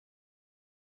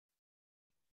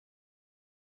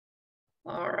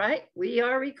All right, we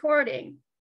are recording.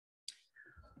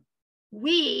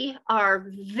 We are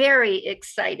very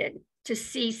excited to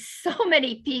see so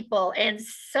many people and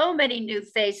so many new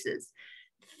faces.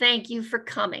 Thank you for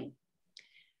coming.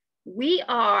 We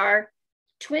are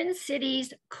Twin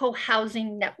Cities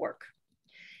Co-Housing Network,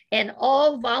 an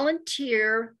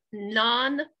all-volunteer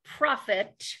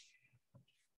nonprofit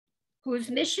whose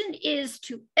mission is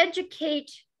to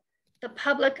educate the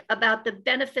public about the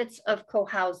benefits of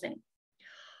co-housing.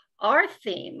 Our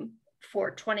theme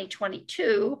for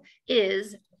 2022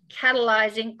 is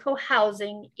catalyzing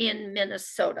co-housing in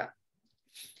Minnesota.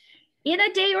 In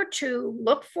a day or two,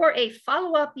 look for a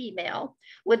follow-up email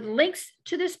with links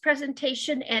to this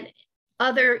presentation and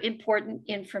other important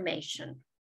information.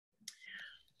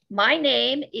 My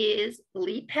name is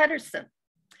Lee Pedersen.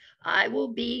 I will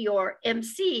be your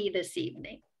MC this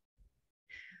evening.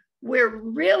 We're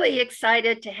really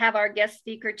excited to have our guest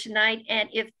speaker tonight, and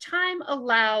if time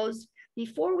allows,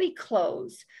 before we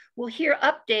close, we'll hear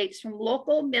updates from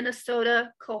local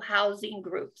Minnesota co-housing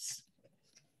groups.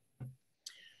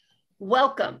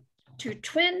 Welcome to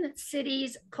Twin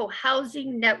Cities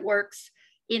Co-Housing Network's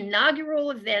inaugural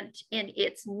event in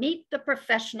its Meet the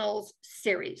Professionals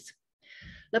series.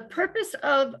 The purpose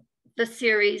of the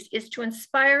series is to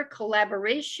inspire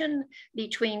collaboration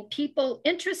between people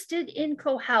interested in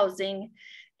co-housing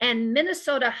and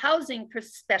Minnesota housing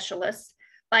specialists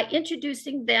by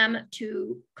introducing them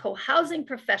to co-housing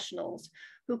professionals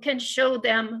who can show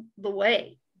them the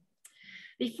way.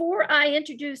 Before I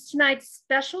introduce tonight's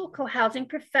special co-housing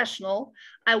professional,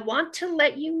 I want to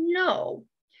let you know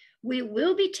we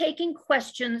will be taking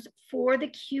questions for the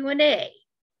Q&A.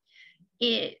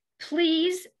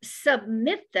 Please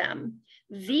submit them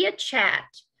via chat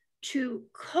to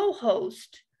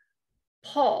co-host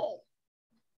Paul.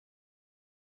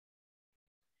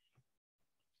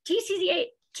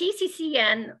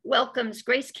 TCCN welcomes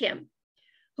Grace Kim,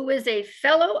 who is a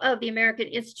fellow of the American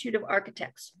Institute of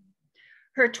Architects.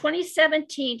 Her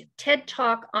 2017 TED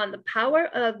Talk on the power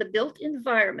of the built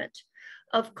environment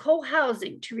of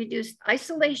co-housing to reduce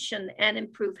isolation and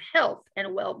improve health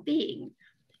and well-being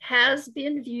has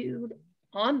been viewed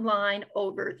online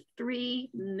over 3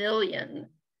 million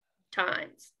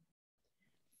times.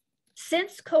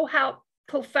 Since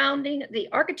co-founding the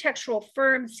architectural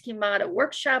firm Schemata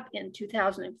Workshop in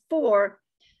 2004,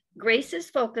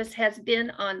 Grace's focus has been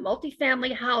on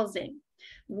multifamily housing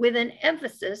with an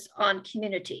emphasis on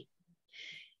community.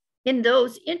 In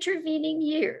those intervening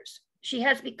years, she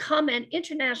has become an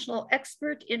international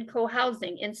expert in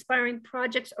co-housing, inspiring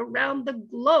projects around the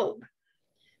globe.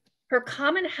 Her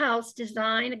Common House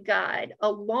Design Guide,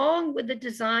 along with the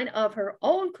design of her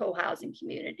own co-housing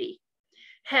community,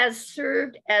 has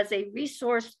served as a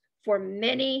resource for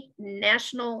many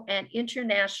national and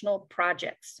international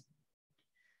projects.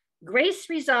 Grace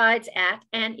resides at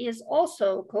and is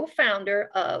also co-founder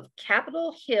of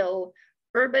Capitol Hill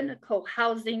Urban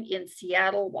Co-Housing in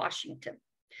Seattle, Washington.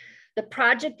 The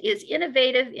project is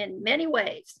innovative in many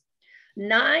ways.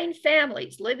 9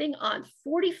 families living on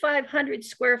 4,500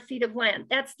 square feet of land.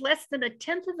 That's less than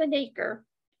 1/10 of an acre.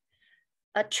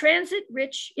 A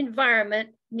transit-rich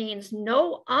environment means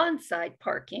no on-site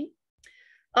parking.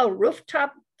 A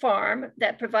rooftop farm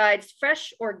that provides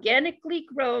fresh, organically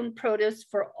grown produce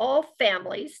for all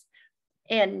families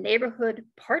and neighborhood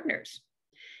partners.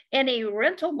 And a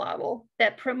rental model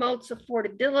that promotes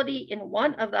affordability in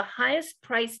one of the highest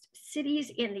priced cities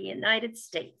in the United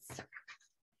States.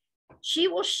 She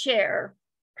will share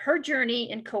her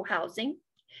journey in co-housing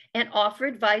and offer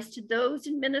advice to those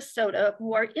in Minnesota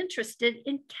who are interested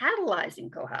in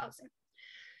catalyzing co-housing.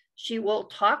 She will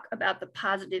talk about the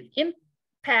positive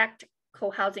impact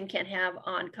co-housing can have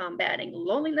on combating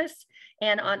loneliness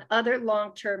and on other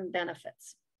long-term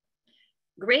benefits.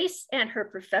 Grace and her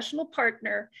professional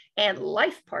partner and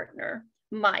life partner,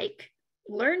 Mike,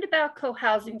 learned about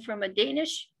co-housing from a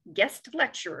Danish guest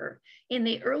lecturer in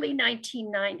the early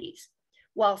 1990s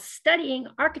while studying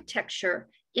architecture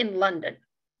in London.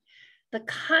 The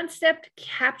concept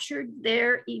captured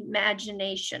their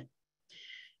imagination.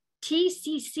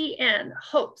 TCCN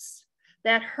hopes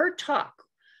that her talk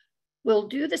will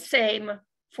do the same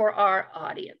for our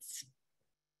audience.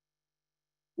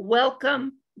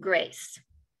 Welcome, Grace.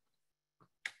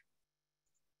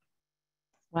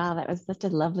 Wow, that was such a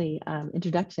lovely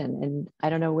introduction. And I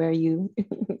don't know where you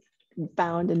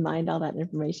found and mined all that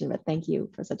information, but thank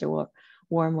you for such a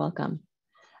warm welcome.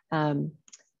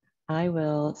 I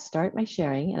will start my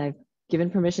sharing, and I've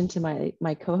given permission to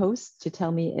my co-host to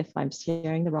tell me if I'm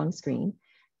sharing the wrong screen,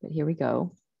 but here we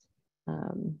go.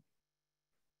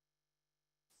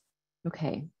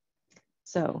 Okay,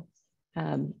 so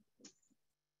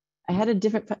I had a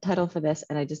different title for this,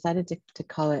 and I decided to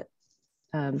call it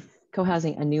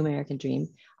Co-Housing, A New American Dream.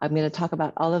 I'm going to talk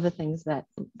about all of the things that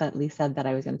Lee said that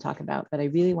I was going to talk about, but I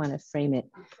really want to frame it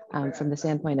from the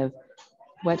standpoint of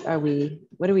what are we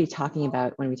talking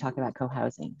about when we talk about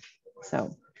co-housing.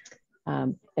 So,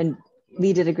 and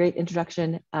Lee did a great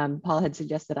introduction. Paul had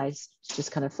suggested I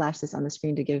just kind of flash this on the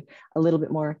screen to give a little bit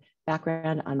more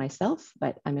background on myself,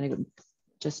 but I'm going to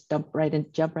just jump right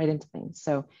into things.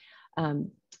 So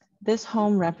this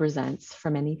home represents,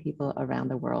 for many people around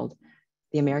the world,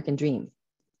 the American dream.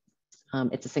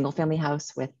 It's a single family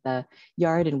house with a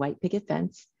yard and white picket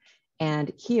fence.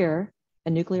 And here, a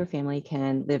nuclear family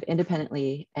can live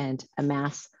independently and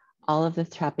amass all of the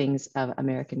trappings of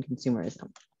American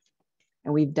consumerism.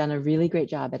 And we've done a really great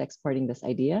job at exporting this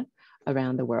idea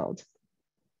around the world.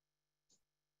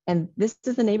 And this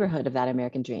is the neighborhood of that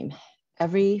American dream.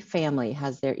 Every family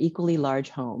has their equally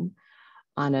large home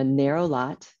on a narrow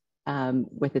lot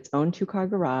with its own 2-car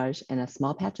garage and a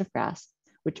small patch of grass,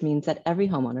 which means that every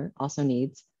homeowner also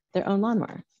needs their own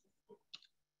lawnmower.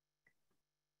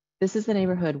 This is the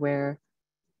neighborhood where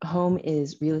home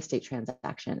is real estate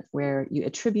transaction, where you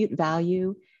attribute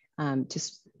value to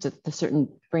the certain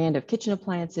brand of kitchen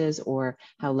appliances or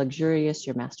how luxurious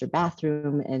your master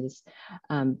bathroom is.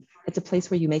 It's a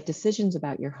place where you make decisions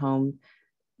about your home,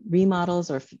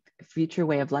 remodels or future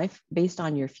way of life based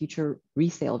on your future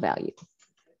resale value.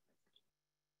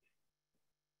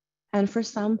 And for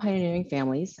some pioneering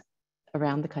families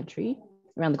around the country,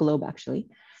 around the globe actually,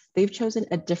 they've chosen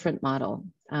a different model.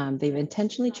 They've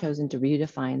intentionally chosen to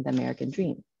redefine the American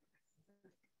dream.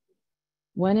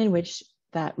 One in which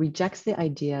that rejects the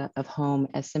idea of home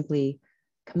as simply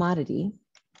commodity,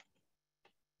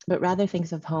 but rather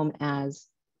thinks of home as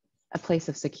a place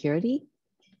of security,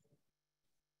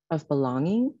 of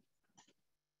belonging,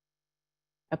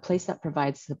 a place that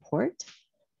provides support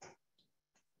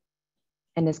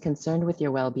and is concerned with your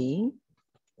well-being.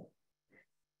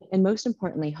 And most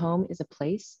importantly, home is a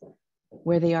place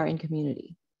where they are in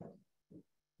community.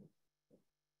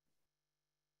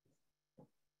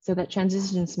 So that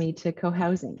transitions me to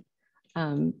co-housing.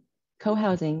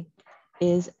 Co-housing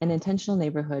is an intentional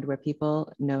neighborhood where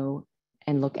people know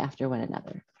and look after one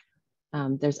another.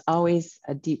 There's always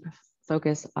a deep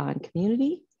focus on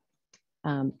community,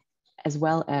 as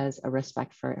well as a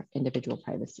respect for individual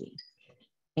privacy.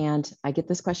 And I get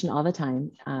this question all the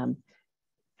time.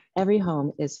 Every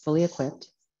home is fully equipped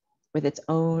with its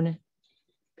own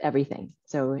everything.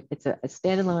 So it's a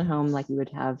standalone home like you would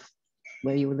have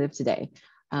where you would live today.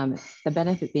 The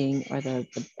benefit being, or the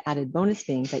added bonus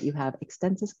being, that you have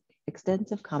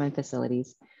extensive common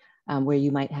facilities where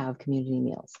you might have community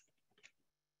meals.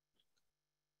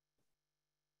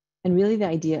 And really the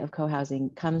idea of co-housing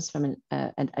comes from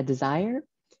a desire,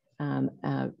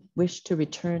 wish to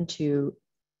return to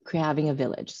having a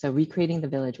village. So recreating the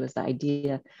village was the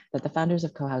idea that the founders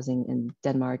of co-housing in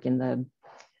Denmark in the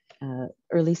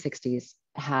early 60s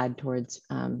had towards,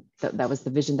 that was the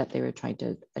vision that they were trying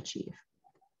to achieve.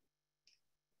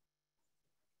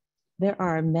 There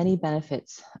are many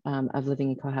benefits of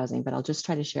living in co-housing, but I'll just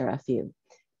try to share a few.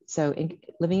 So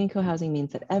living in co-housing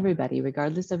means that everybody,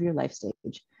 regardless of your life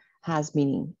stage, has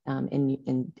meaning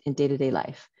in day-to-day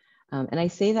life. And I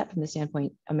say that from the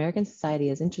standpoint, American society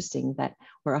is interesting that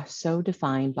we're so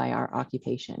defined by our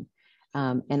occupation.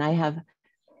 And I have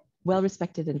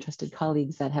well-respected and trusted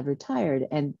colleagues that have retired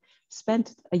and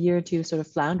spent a year or two sort of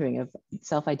floundering of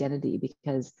self-identity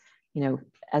because, you know,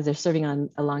 as they're serving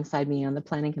alongside me on the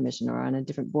planning commission or on a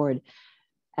different board,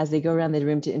 as they go around the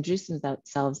room to introduce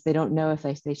themselves, they don't know if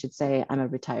they should say, I'm a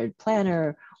retired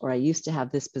planner, or I used to have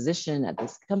this position at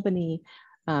this company.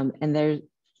 And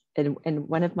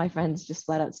one of my friends just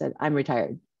flat out said, I'm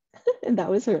retired. And that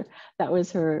was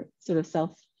her sort of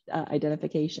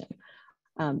self-identification.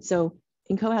 So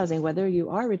in co-housing, whether you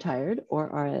are retired or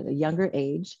are at a younger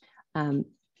age,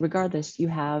 regardless, you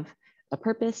have a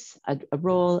purpose, a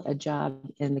role, a job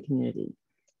in the community.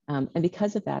 And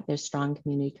because of that, there's strong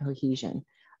community cohesion.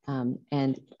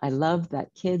 And I love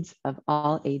that kids of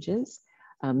all ages,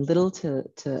 little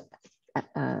to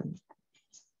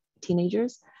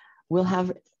teenagers, will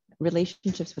have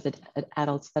relationships with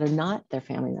adults that are not their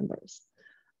family members.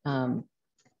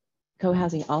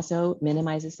 Co-housing also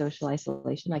minimizes social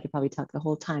isolation. I could probably talk the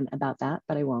whole time about that,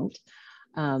 but I won't.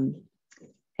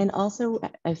 And also,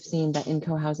 I've seen that in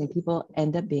co-housing, people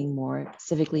end up being more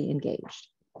civically engaged,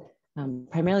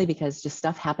 primarily because just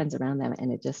stuff happens around them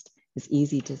and it just is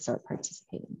easy to start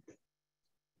participating.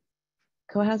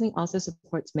 Co-housing also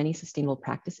supports many sustainable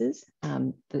practices.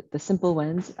 The simple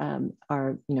ones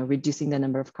are, reducing the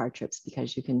number of car trips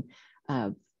because you can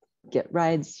get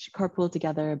rides, carpool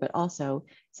together, but also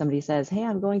somebody says, hey,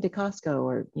 I'm going to Costco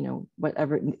or,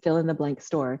 whatever, fill in the blank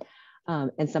store.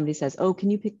 And somebody says, oh, can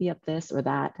you pick me up this or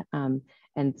that?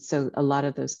 And so a lot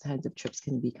of those kinds of trips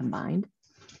can be combined.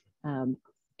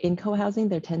 In co-housing,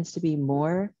 there tends to be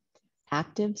more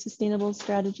active sustainable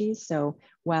strategies. So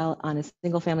while on a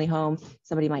single family home,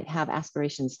 somebody might have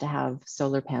aspirations to have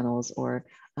solar panels or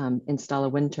install a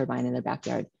wind turbine in their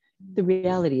backyard, the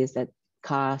reality is that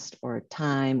cost or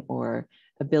time or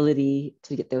ability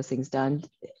to get those things done,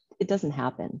 it doesn't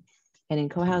happen. And in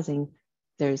co-housing,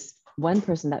 there's one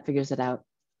person that figures it out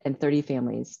and 30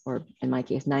 families, or in my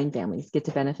case, 9 families, get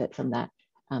to benefit from that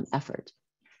effort.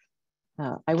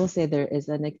 I will say there is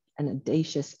an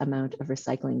audacious amount of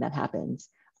recycling that happens.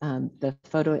 The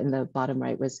photo in the bottom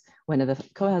right was one of the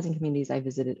co-housing communities I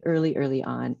visited early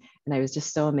on. And I was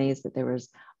just so amazed that there was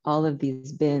all of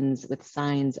these bins with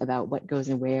signs about what goes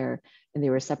in where, and they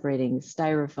were separating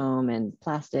styrofoam and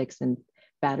plastics and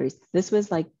batteries. This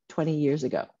was like 20 years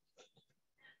ago.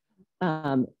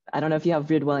 I don't know if you have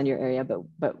Bridwell in your area,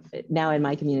 but now in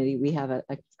my community, we have a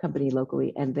company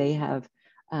locally, and they have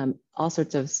all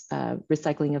sorts of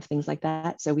recycling of things like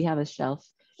that. So we have a shelf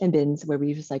and bins where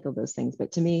we recycle those things.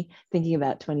 But to me, thinking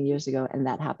about 20 years ago and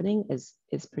that happening is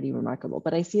pretty remarkable.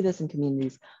 But I see this in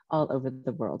communities all over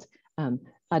the world.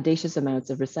 Audacious amounts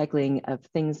of recycling of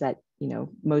things that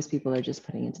most people are just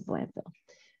putting into the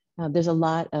landfill. There's a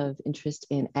lot of interest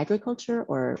in agriculture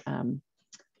or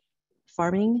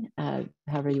farming,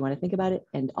 however you want to think about it,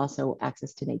 and also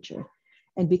access to nature.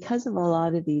 And because of a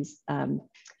lot of these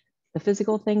the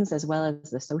physical things as well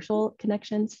as the social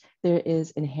connections, there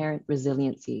is inherent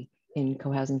resiliency in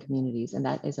co-housing communities. And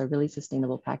that is a really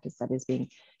sustainable practice that is being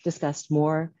discussed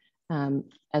more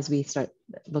as we start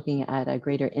looking at a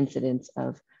greater incidence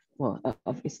of, well,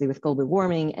 obviously with global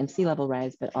warming and sea level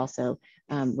rise, but also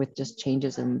with just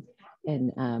changes in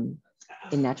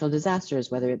natural disasters,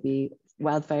 whether it be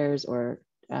wildfires or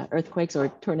earthquakes or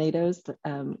tornadoes,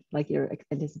 like you're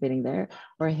anticipating there,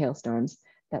 or hailstorms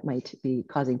that might be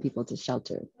causing people to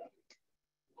shelter.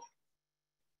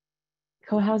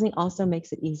 Co-housing also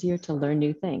makes it easier to learn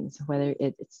new things, whether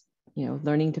it's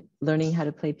learning how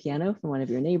to play piano from one of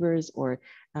your neighbors, or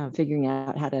figuring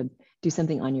out how to do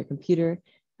something on your computer.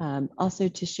 Also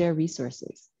to share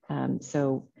resources.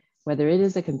 So whether it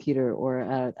is a computer or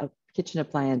a kitchen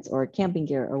appliance or camping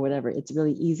gear or whatever, it's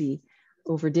really easy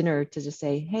over dinner to just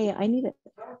say, hey, I need it.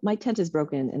 My tent is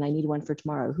broken and I need one for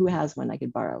tomorrow. Who has one I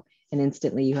could borrow? And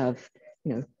instantly you have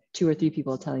 2 or 3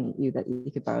 people telling you that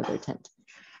you could borrow their tent.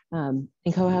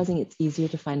 In co-housing, it's easier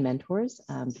to find mentors.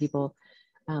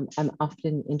 I'm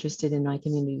often interested in my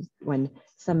community when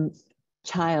some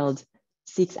child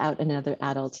seeks out another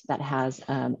adult that has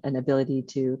an ability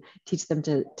to teach them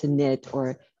to knit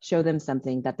or show them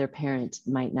something that their parent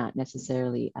might not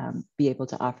necessarily be able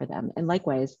to offer them. And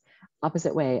likewise,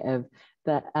 opposite way of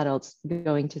the adults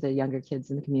going to the younger kids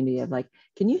in the community of like,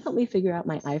 can you help me figure out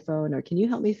my iPhone, or can you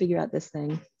help me figure out this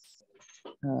thing?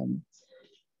 And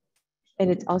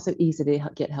it's also easy to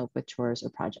get help with chores or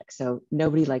projects. So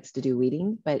nobody likes to do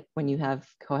weeding, but when you have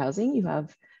co-housing, you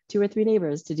have 2 or 3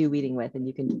 neighbors to do weeding with, and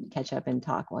you can catch up and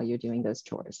talk while you're doing those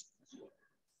chores.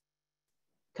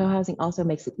 Co-housing also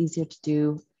makes it easier to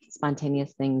do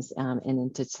spontaneous things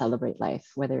and to celebrate life,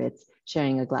 whether it's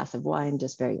sharing a glass of wine,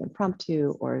 just very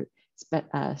impromptu, or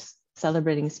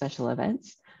celebrating special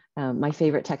events. My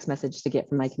favorite text message to get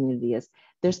from my community is,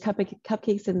 there's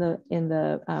cupcakes in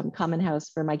the common house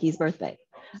for Mikey's birthday,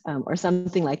 or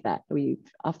something like that. We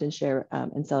often share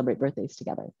and celebrate birthdays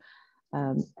together.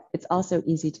 It's also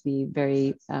easy to be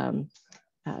very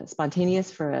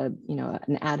spontaneous for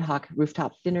an ad hoc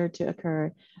rooftop dinner to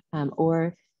occur,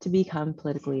 or to become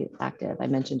politically active. I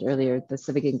mentioned earlier the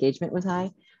civic engagement was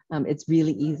high. It's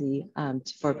really easy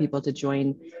for people to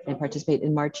join and participate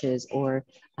in marches, or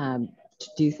to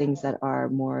do things that are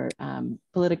more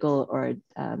political or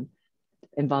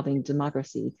involving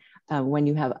democracy, when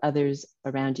you have others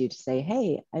around you to say,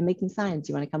 hey, I'm making signs,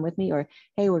 you want to come with me? Or,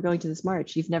 hey, we're going to this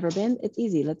march, you've never been? It's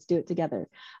easy, let's do it together.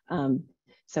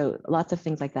 So lots of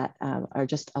things like that are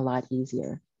just a lot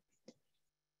easier.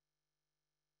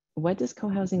 What does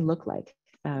co-housing look like?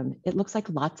 It looks like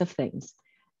lots of things.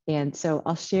 And so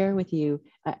I'll share with you,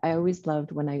 I always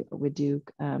loved when I would do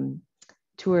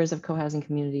tours of co-housing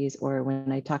communities, or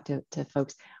when I talk to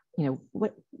folks,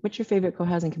 what's your favorite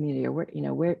co-housing community, or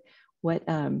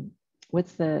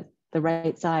what's the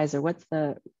right size, or what's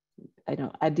the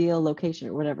ideal location,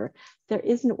 or whatever. There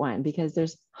isn't one, because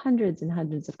there's hundreds and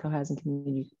hundreds of co-housing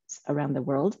communities around the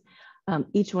world.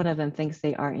 Each one of them thinks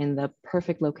they are in the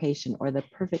perfect location or the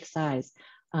perfect size,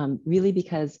 really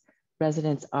because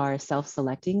residents are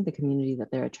self-selecting the community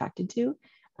that they're attracted to,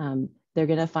 they're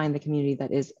going to find the community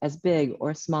that is as big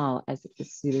or small as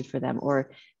is suited for them, or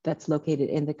that's located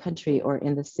in the country or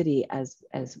in the city as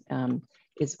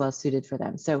is well suited for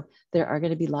them. So there are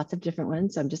going to be lots of different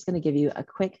ones. So I'm just going to give you a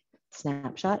quick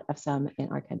snapshot of some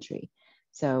in our country.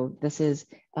 So this is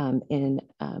in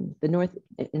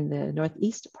the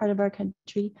northeast part of our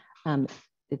country.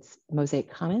 It's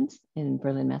Mosaic Commons in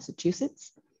Berlin,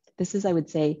 Massachusetts. This is, I would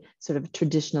say, sort of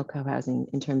traditional co-housing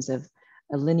in terms of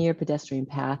a linear pedestrian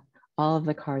path. All of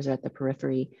the cars are at the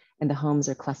periphery, and the homes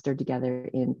are clustered together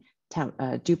in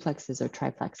duplexes or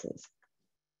triplexes.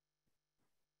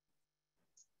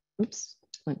 Oops,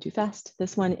 went too fast.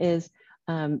 This one is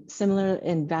similar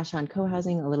in Vashon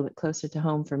co-housing, a little bit closer to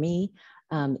home for me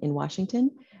in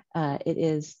Washington. It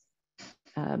is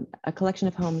a collection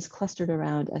of homes clustered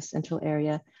around a central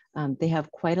area. They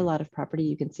have quite a lot of property.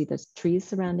 You can see there's trees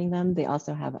surrounding them. They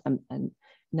also have a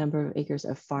number of acres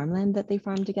of farmland that they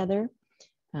farm together.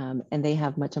 And they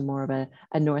have much more of a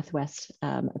northwest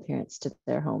appearance to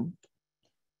their home.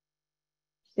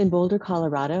 In Boulder,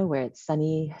 Colorado, where it's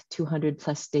sunny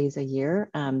 200+ days a year,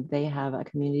 they have a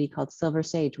community called Silver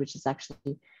Sage, which is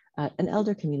actually an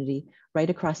elder community right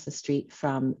across the street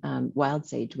from Wild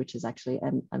Sage, which is actually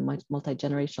a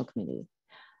multi-generational community.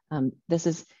 This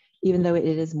is, even though it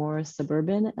is more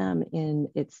suburban in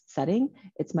its setting,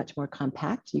 it's much more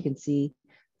compact. You can see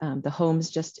the homes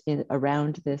just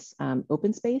around this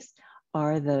open space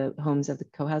are the homes of the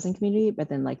co-housing community, but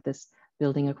then like this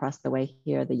building across the way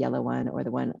here, the yellow one, or the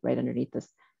one right underneath this,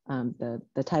 the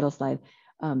title slide,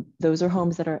 those are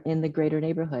homes that are in the greater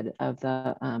neighborhood of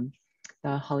the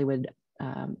Hollywood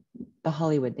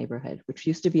neighborhood, which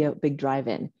used to be a big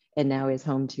drive-in and now is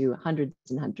home to hundreds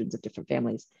and hundreds of different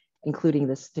families, including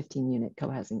this 15-unit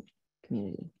co-housing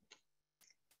community.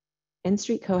 N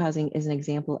Street Co-housing is an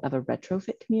example of a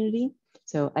retrofit community.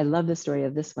 So I love the story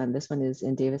of this one. This one is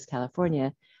in Davis,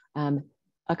 California.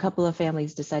 A couple of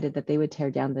families decided that they would tear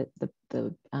down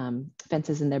the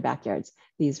fences in their backyards.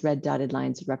 These red dotted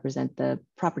lines represent the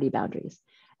property boundaries.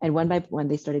 And one by one,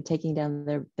 they started taking down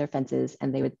their fences,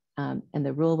 and they would, and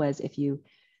the rule was, if you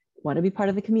want to be part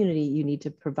of the community, you need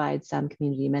to provide some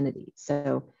community amenity.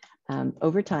 So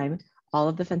over time, all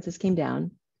of the fences came down.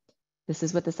 This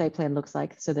is what the site plan looks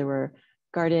like. So there were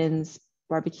gardens,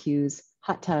 barbecues,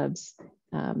 hot tubs.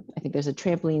 I think there's a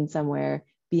trampoline somewhere,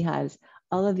 beehives,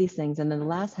 all of these things. And then the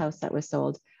last house that was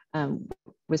sold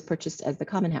was purchased as the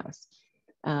common house.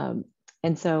 And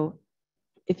so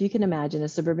if you can imagine a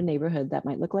suburban neighborhood that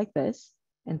might look like this,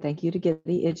 and thank you to get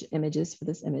the images for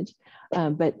this image,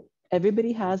 but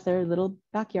everybody has their little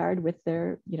backyard with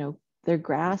their, their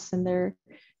grass and their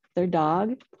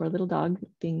dog, poor little dog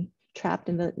being trapped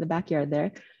in the backyard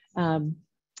there. And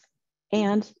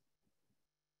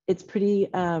it's pretty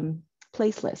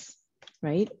placeless,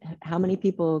 right? How many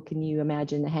people can you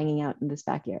imagine hanging out in this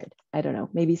backyard? I don't know,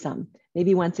 maybe some,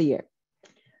 maybe once a year.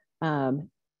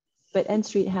 But N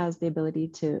Street has the ability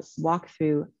to walk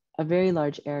through a very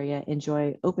large area,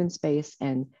 enjoy open space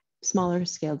and smaller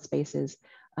scaled spaces.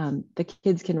 The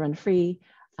kids can run free,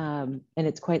 and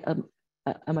it's quite a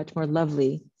much more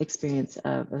lovely experience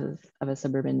of a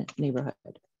suburban neighborhood.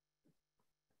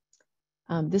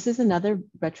 This is another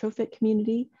retrofit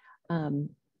community. And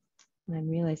I'm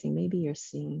realizing maybe you're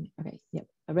seeing, okay, yep,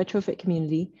 a retrofit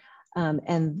community.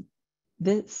 And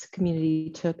this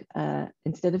community took,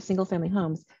 instead of single family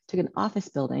homes, took an office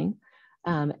building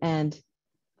and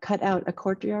cut out a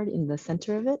courtyard in the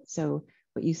center of it. So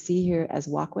what you see here as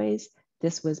walkways,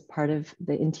 this was part of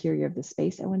the interior of the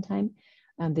space at one time.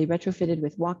 They retrofitted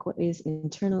with walkways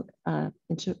external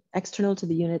to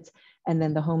the units, and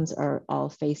then the homes are all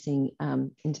facing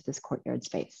into this courtyard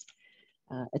space.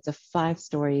 It's a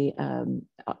five-story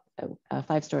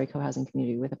co-housing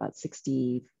community with about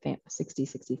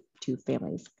 62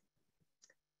 families.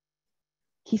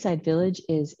 Quayside Village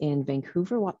is in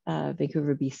Vancouver,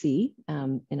 BC,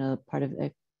 in a part of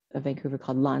Vancouver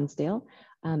called Lonsdale,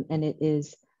 and it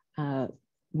is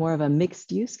more of a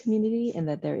mixed-use community in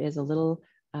that there is a little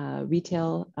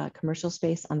retail commercial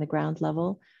space on the ground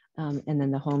level, and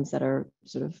then the homes that are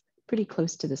sort of pretty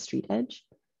close to the street edge.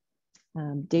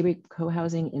 Daybreak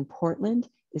Co-housing in Portland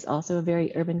is also a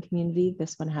very urban community.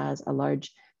 This one has a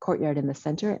large courtyard in the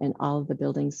center, and all of the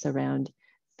buildings surround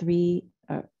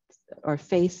or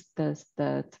face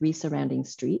the three surrounding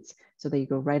streets. So they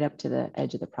go right up to the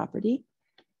edge of the property.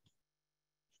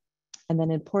 And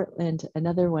then in Portland,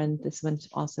 another one, this one's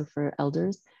also for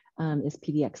elders, is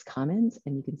PDX Commons.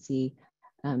 And you can see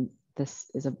this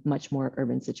is a much more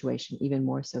urban situation, even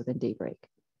more so than Daybreak.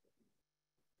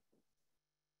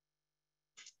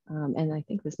 And I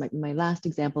think this might be my last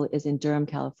example is in Durham,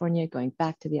 California, going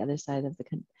back to the other side of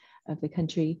the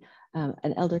country,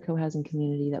 an elder co-housing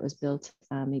community that was built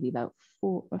maybe about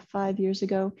 4 or 5 years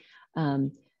ago,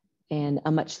 and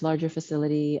a much larger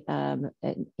facility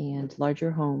and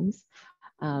larger homes,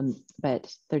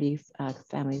 but 30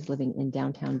 families living in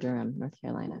downtown Durham, North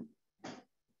Carolina.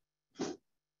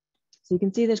 So you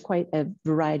can see there's quite a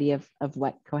variety of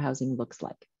what co-housing looks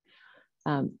like.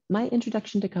 My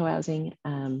introduction to co-housing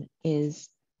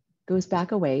goes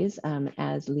back a ways.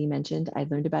 As Lee mentioned, I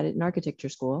learned about it in architecture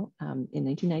school in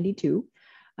 1992.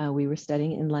 We were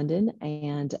studying in London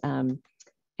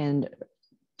and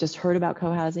just heard about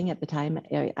co-housing at the time.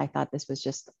 I thought this was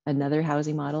just another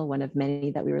housing model, one of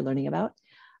many that we were learning about.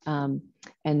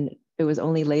 And it was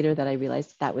only later that I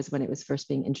realized that was when it was first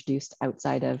being introduced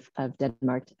outside of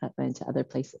Denmark and to other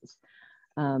places.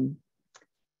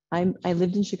 I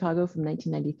lived in Chicago from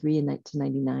 1993 and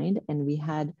 1999, and we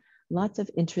had lots of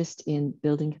interest in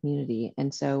building community.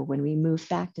 And so when we moved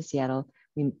back to Seattle,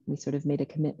 we sort of made a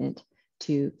commitment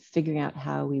to figuring out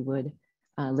how we would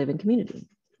live in community.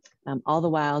 All the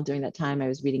while during that time, I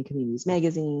was reading Communities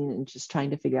Magazine and just trying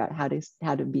to figure out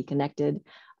how to be connected.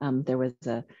 There was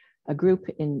a group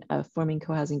forming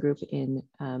co-housing group in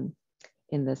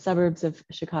the suburbs of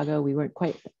Chicago. We weren't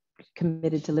quite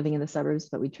committed to living in the suburbs,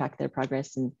 but we tracked their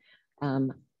progress and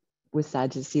was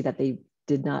sad to see that they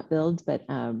did not build, but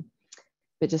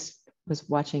just was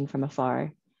watching from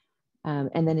afar.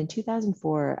 And then in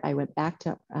 2004, I went back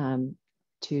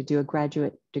to do a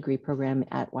graduate degree program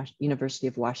at University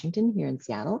of Washington here in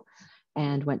Seattle,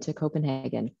 and went to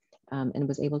Copenhagen and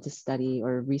was able to study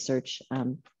or research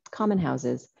common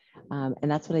houses. And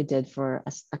that's what I did for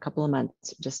a couple of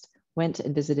months. Just went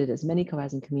and visited as many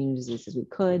co-housing communities as we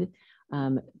could,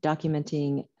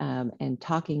 documenting and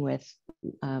talking with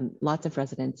lots of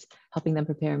residents, helping them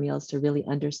prepare meals to really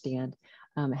understand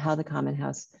how the common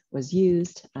house was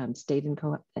used, stayed in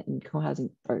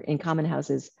co-housing or in common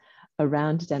houses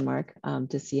around Denmark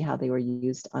to see how they were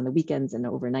used on the weekends and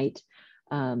overnight.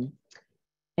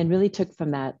 And really took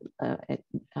from that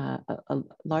a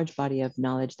large body of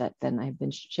knowledge that then I've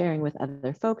been sharing with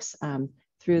other folks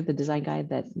through the design guide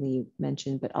that Lee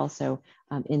mentioned, but also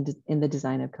in the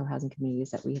design of co-housing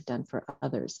communities that we have done for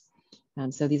others.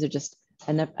 So these are just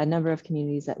a number of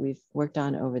communities that we've worked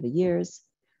on over the years.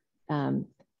 And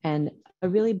a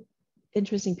really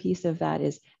interesting piece of that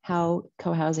is how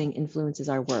co-housing influences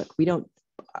our work. We don't,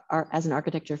 as an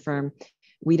architecture firm,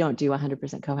 we don't do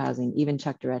 100% co-housing. Even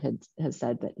Chuck Durrett has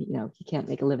said that he can't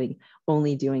make a living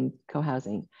only doing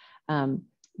co-housing.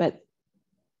 But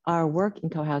our work in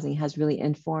co-housing has really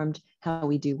informed how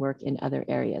we do work in other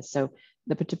areas. So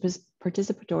the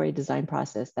participatory design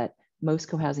process that most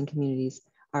co-housing communities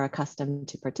are accustomed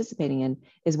to participating in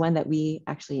is one that we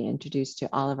actually introduce to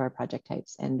all of our project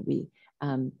types. And we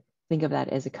think of that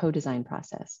as a co-design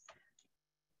process.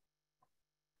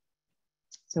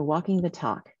 So walking the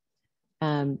talk.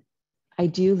 I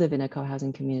do live in a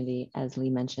co-housing community, as Lee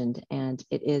mentioned, and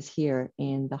it is here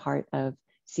in the heart of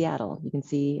Seattle. You can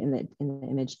see in the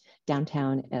image,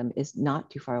 downtown is not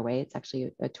too far away. It's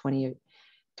actually a 20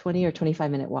 or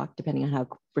 25 minute walk, depending on how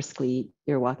briskly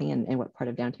you're walking and what part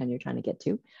of downtown you're trying to get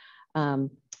to. And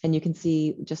you can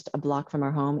see just a block from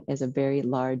our home is a very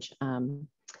large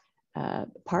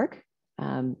park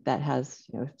that has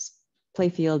play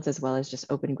fields as well as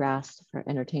just open grass for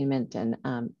entertainment and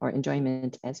or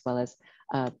enjoyment, as well as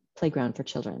a playground for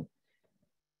children.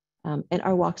 And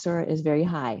our walk store is very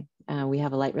high. We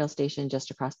have a light rail station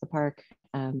just across the park,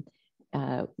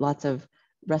 lots of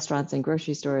restaurants and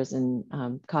grocery stores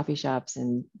and coffee shops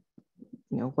and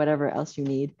whatever else you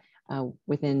need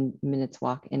within minutes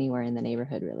walk anywhere in the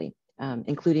neighborhood, really,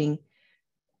 including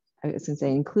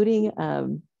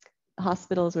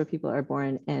hospitals where people are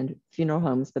born and funeral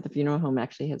homes, but the funeral home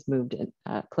actually has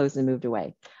closed and moved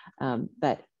away,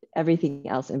 but everything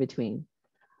else in between.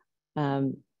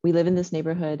 We live in this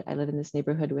neighborhood. I live in this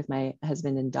neighborhood with my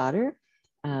husband and daughter,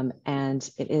 and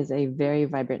it is a very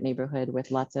vibrant neighborhood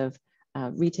with lots of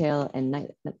retail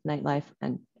and nightlife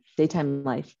and daytime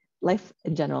life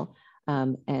in general.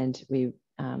 And we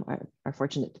are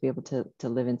fortunate to be able to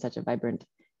live in such a vibrant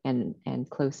and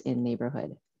close-in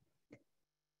neighborhood.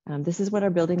 This is what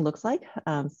our building looks like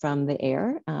from the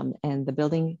air, and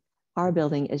our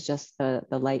building is just the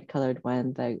light colored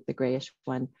one, the grayish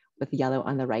one with yellow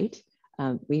on the right.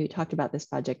 We talked about this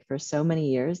project for so many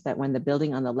years that when the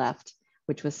building on the left,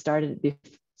 which was started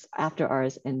after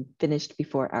ours and finished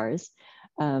before ours,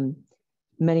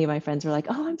 many of my friends were like,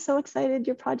 "Oh, I'm so excited,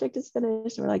 your project is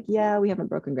finished." And we're like, "Yeah, we haven't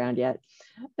broken ground yet.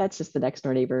 That's just the next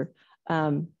door neighbor."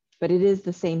 but it is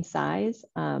the same size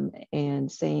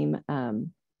and same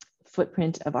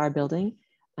footprint of our building.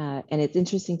 And it's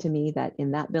interesting to me that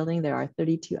in that building, there are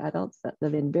 32 adults that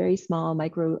live in very small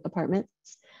micro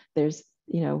apartments. There's,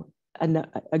 you know,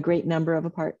 a great number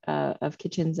of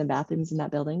kitchens and bathrooms in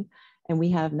that building. And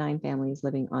we have 9 families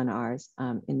living on ours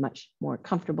in much more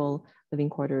comfortable living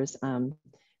quarters.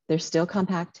 They're still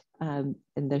compact and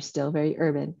they're still very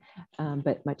urban,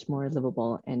 but much more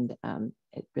livable. And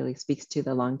it really speaks to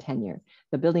the long tenure.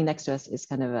 The building next to us is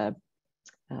kind of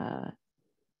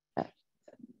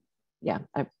yeah,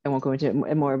 I won't go into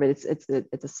it more, but it's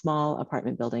a small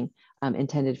apartment building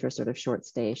intended for sort of short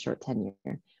stay, short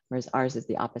tenure, whereas ours is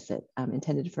the opposite,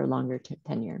 intended for longer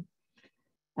tenure.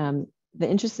 The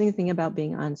interesting thing about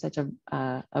being on such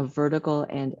a vertical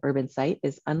and urban site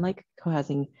is, unlike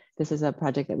co-housing, this is a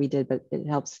project that we did, but it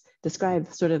helps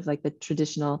describe sort of like the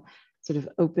traditional sort of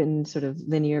open sort of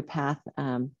linear path,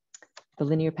 the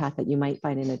linear path that you might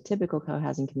find in a typical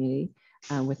co-housing community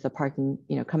with the parking,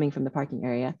 you know, coming from the parking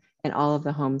area and all of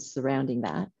the homes surrounding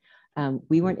that.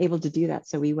 We weren't able to do that,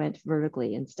 so we went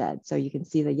vertically instead. So you can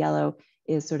see the yellow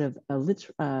is sort of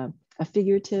a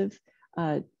figurative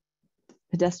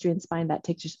pedestrian spine that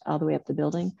takes you all the way up the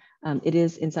building. It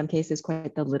is in some cases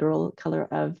quite the literal color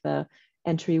of the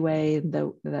entryway,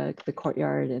 the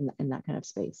courtyard, and that kind of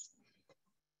space.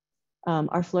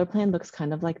 Our floor plan looks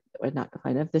kind of like, or not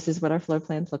kind of, this is what our floor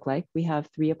plans look like. We have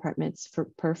 3 apartments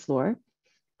per floor.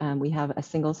 We have a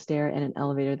single stair and an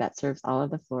elevator that serves all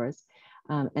of the floors.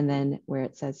 And then where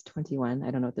it says 21,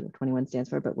 I don't know what the 21 stands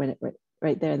for, but when it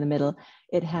right there in the middle,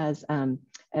 it has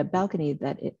a balcony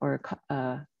or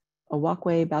a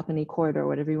walkway, balcony, corridor,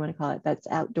 whatever you want to call it, that's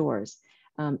outdoors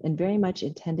and very much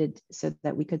intended so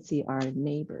that we could see our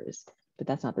neighbors, but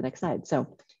that's not the next slide.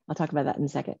 So I'll talk about that in a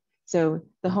second. So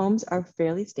the homes are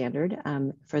fairly standard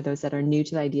for those that are new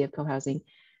to the idea of co-housing.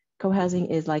 Co-housing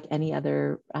is like any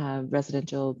other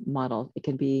residential model. It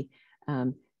can be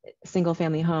single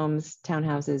family homes,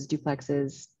 townhouses,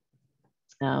 duplexes,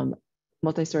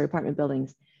 multi-story apartment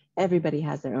buildings. Everybody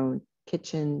has their own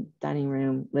kitchen, dining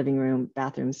room, living room,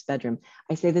 bathrooms, bedroom.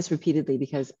 I say this repeatedly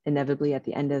because inevitably at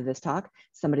the end of this talk,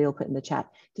 somebody will put in the chat,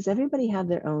 does everybody have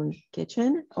their own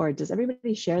kitchen or does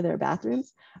everybody share their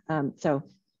bathrooms? So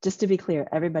just to be clear,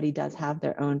 everybody does have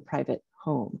their own private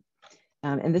home.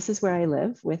 And this is where I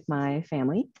live with my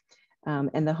family.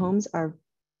 And the homes are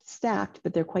stacked,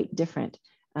 but they're quite different.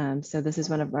 So this is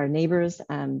one of our neighbors.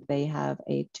 They have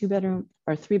a 2-bedroom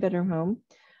or 3-bedroom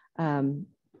home.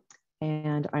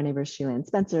 And our neighbors, Sheila and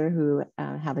Spencer, who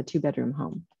have a 2-bedroom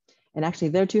home. And actually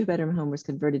their 2-bedroom home was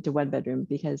converted to 1-bedroom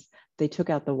because they took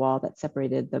out the wall that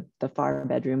separated the far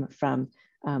bedroom from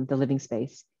the living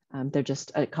space. They're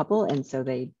just a couple, and so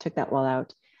they took that wall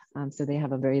out. So they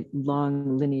have a very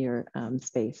long linear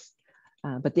space.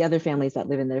 But the other families that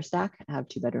live in their stack have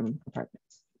 2-bedroom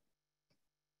apartments.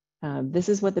 This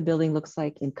is what the building looks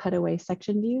like in cutaway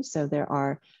section view. So there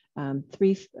are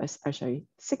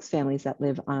 6 families that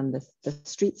live on the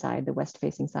street side, the west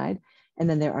facing side. And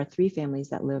then there are 3 families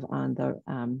that live on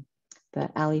the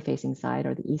alley facing side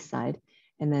or the east side.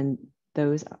 And then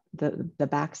the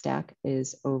back stack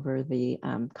is over the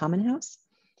common house.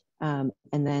 And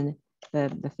then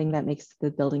the thing that makes the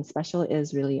building special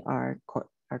is really our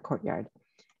courtyard.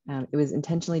 It was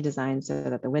intentionally designed so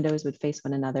that the windows would face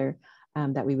one another,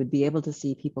 that we would be able to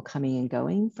see people coming and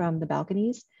going from the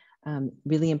balconies.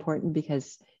 Really important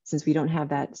because since we don't have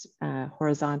that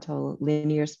horizontal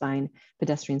linear spine,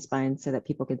 pedestrian spine, so that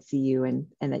people could see you and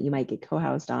that you might get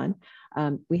co-housed on,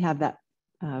 we have that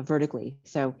vertically.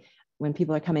 So when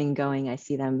people are coming and going, I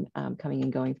see them coming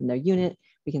and going from their unit.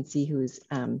 We can see who's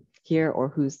here or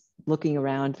who's looking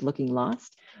around, looking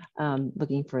lost,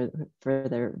 looking for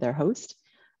their host.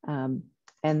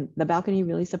 And the balcony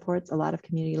really supports a lot of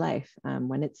community life.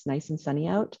 When it's nice and sunny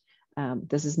out,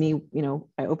 this is me, you know,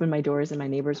 I opened my doors and my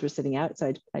neighbors were sitting out.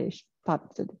 So I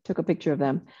took a picture of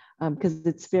them because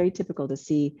it's very typical to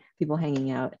see people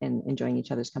hanging out and enjoying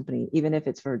each other's company, even if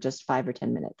it's for just 5 or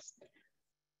 10 minutes.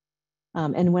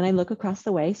 And when I look across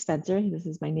the way, Spencer, this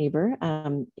is my neighbor,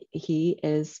 he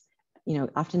is, you know,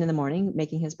 often in the morning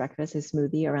making his breakfast, his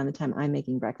smoothie around the time I'm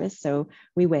making breakfast. So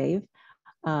we wave.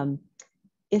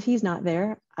 If he's not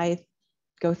there, I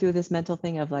go through this mental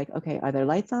thing of like, okay, are their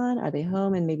lights on? Are they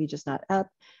home and maybe just not up?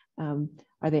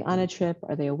 Are they on a trip?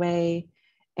 Are they away?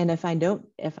 And if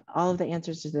all of the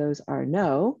answers to those are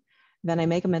no, then I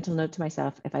make a mental note to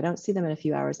myself, if I don't see them in a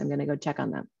few hours, I'm gonna go check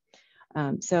on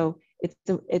them. So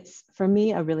it's for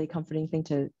me, a really comforting thing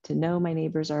to know my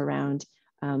neighbors are around.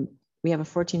 We have a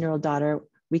 14-year-old daughter.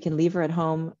 We can leave her at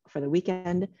home for the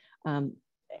weekend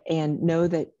and know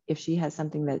that if she has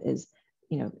something that is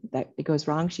that it goes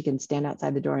wrong, she can stand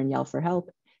outside the door and yell for help,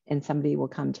 and somebody will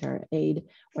come to her aid,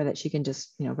 or that she can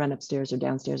just run upstairs or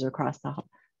downstairs or across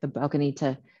the balcony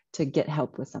to get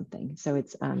help with something. So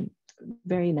it's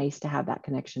very nice to have that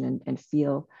connection and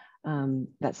feel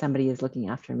that somebody is looking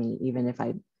after me, even if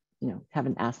I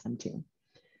haven't asked them to.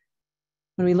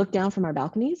 When we look down from our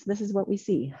balconies, this is what we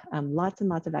see. Lots and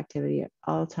lots of activity at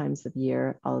all times of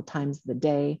year, all times of the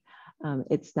day.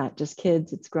 It's not just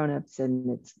kids, it's grownups, and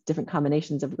it's different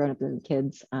combinations of grownups and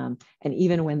kids. And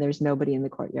even when there's nobody in the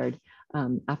courtyard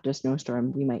after a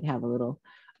snowstorm, we might have a little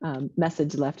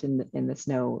message left in the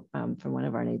snow from one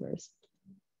of our neighbors.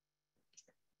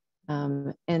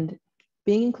 And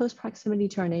being in close proximity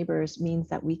to our neighbors means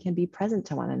that we can be present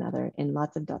to one another in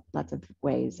lots of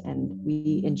ways, and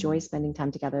we enjoy spending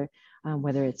time together,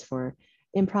 whether it's for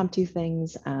impromptu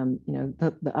things.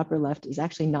 The upper left is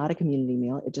actually not a community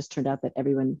meal. It just turned out that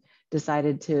everyone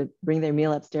decided to bring their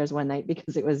meal upstairs one night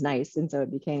because it was nice, and so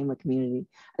it became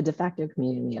a de facto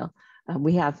community meal.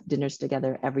 We have dinners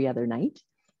together every other night,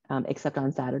 except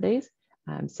on Saturdays,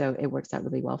 so it works out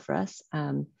really well for us.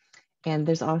 And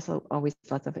there's also always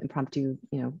lots of impromptu,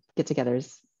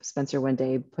 get-togethers. Spencer one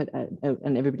day put out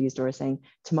on everybody's door saying,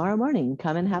 "Tomorrow morning,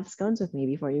 come and have scones with me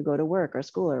before you go to work or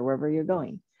school or wherever you're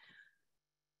going."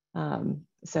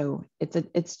 So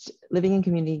it's living in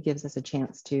community gives us a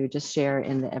chance to just share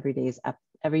in the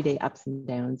everyday ups and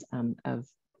downs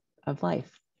of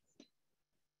life.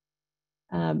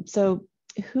 So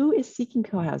who is seeking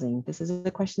co-housing? This is a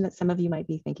question that some of you might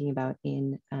be thinking about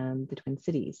in the Twin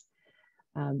Cities.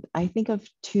 I think of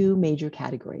two major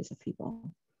categories of people.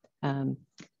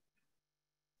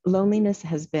 Loneliness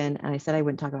has been, and I said I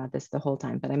wouldn't talk about this the whole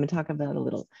time, but I'm going to talk about it a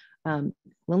little.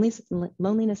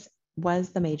 Loneliness was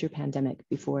the major pandemic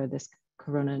before this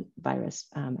coronavirus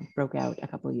broke out a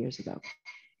couple of years ago.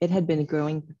 It had been a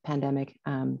growing pandemic,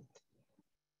 and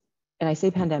I say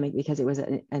pandemic because it was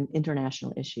an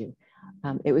international issue.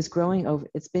 It's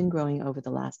been growing over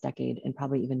the last decade, and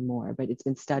probably even more, but it's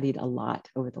been studied a lot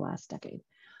over the last decade.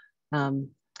 And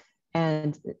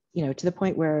to the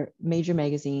point where major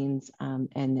magazines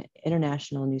and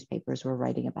international newspapers were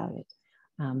writing about it.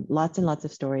 Lots and lots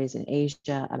of stories in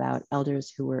Asia about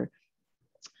elders who are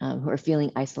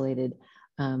feeling isolated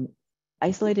and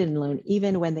alone,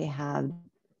 even when they have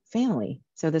family.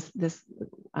 So the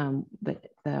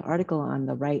article on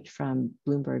the right from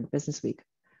Bloomberg Businessweek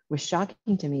was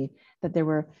shocking to me, that there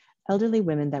were elderly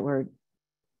women that were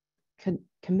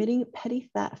committing petty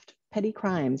theft, petty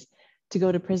crimes, to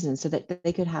go to prison so that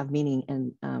they could have meaning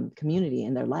and community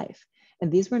in their life.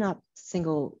 And these were not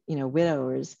single,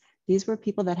 widowers. These were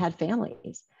people that had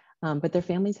families, but their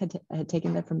families had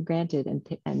taken them for granted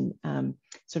and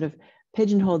sort of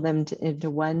pigeonholed them into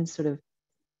one sort of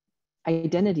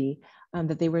identity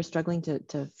that they were struggling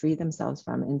to free themselves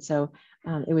from. And so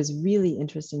it was really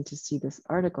interesting to see this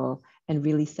article, and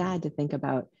really sad to think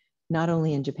about, not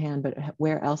only in Japan, but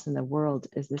where else in the world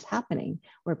is this happening,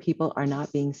 where people are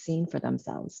not being seen for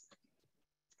themselves.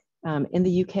 In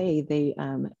the UK, they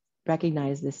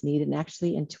recognized this need, and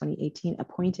actually in 2018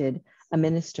 appointed a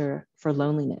minister for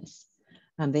loneliness.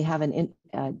 They have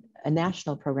a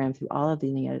national program through all of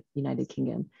the United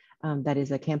Kingdom that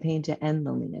is a campaign to end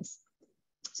loneliness.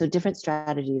 So different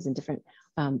strategies and different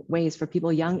ways for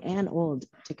people young and old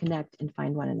to connect and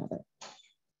find one another.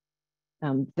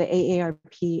 The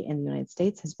AARP in the United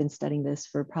States has been studying this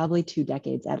for probably 2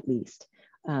 decades at least.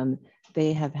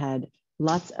 They have had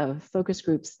lots of focus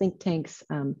groups, think tanks,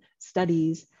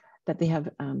 studies that they have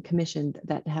commissioned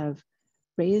that have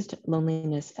raised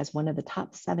loneliness as one of the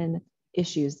top 7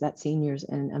 issues that seniors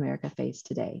in America face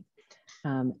today.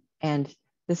 And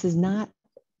this is not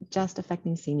just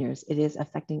affecting seniors, it is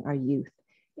affecting our youth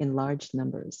in large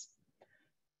numbers.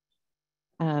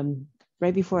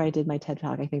 Right before I did my TED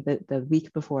Talk, I think that the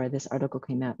week before, this article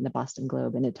came out in the Boston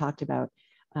Globe, and it talked about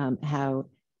how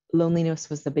loneliness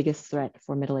was the biggest threat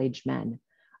for middle-aged men.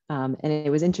 And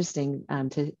it was interesting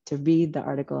to read the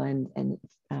article and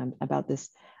about this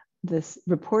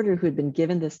reporter who had been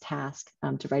given this task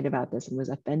to write about this, and was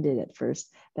offended at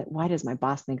first that, why does my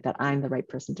boss think that I'm the right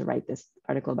person to write this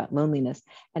article about loneliness?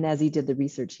 And as he did the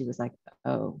research, he was like,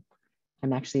 oh,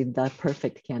 I'm actually the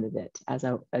perfect candidate as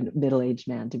a middle-aged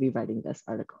man to be writing this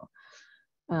article.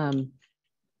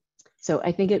 So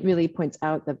I think it really points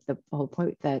out the whole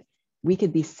point that we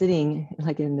could be sitting,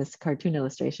 like in this cartoon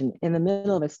illustration, in the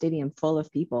middle of a stadium full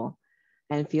of people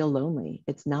and feel lonely.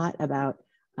 It's not about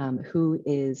who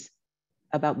is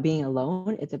about being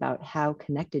alone. It's about how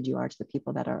connected you are to the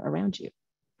people that are around you.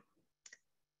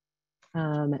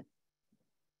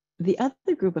 The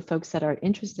other group of folks that are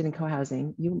interested in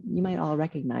co-housing, you might all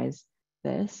recognize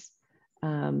this.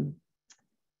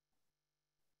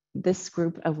 this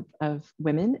group of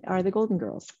women are the Golden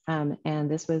Girls. And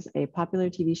this was a popular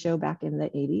TV show back in the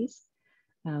 80s.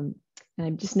 And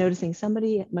I'm just noticing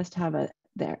somebody must have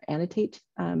their annotate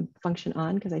function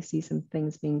on, because I see some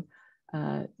things being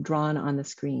drawn on the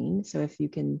screen. So if you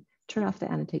can turn off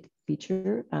the annotate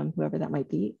feature, whoever that might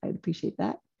be, I'd appreciate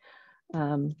that.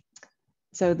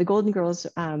 So the Golden Girls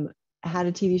had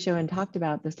a TV show and talked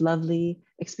about this lovely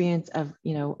experience of,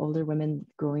 older women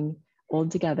growing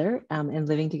old together and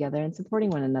living together and supporting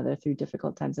one another through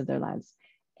difficult times of their lives.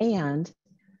 And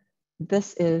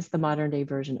this is the modern day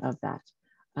version of that.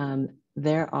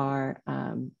 There are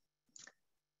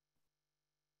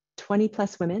 20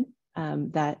 plus women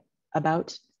that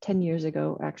about 10 years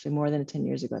ago, actually more than 10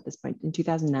 years ago at this point, in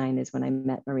 2009 is when I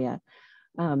met Maria.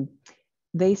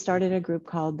 They started a group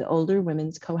called the Older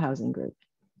Women's Co-Housing Group.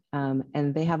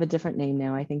 And they have a different name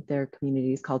now. I think their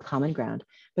community is called Common Ground,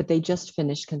 but they just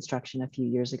finished construction a few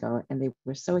years ago and they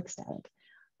were so ecstatic.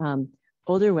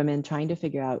 Older women trying to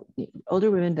figure out, older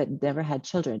women that never had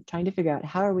children, trying to figure out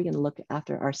how are we going to look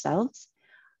after ourselves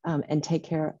and take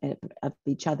care of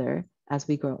each other as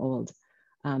we grow old.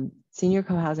 Senior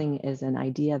co-housing is an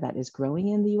idea that is growing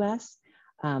in the US.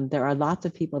 There are lots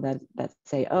of people that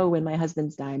say, oh, when my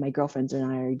husbands die, my girlfriends and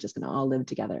I are just going to all live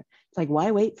together. It's like,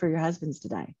 why wait for your husbands to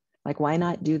die? Like, why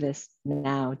not do this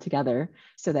now together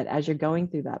so that as you're going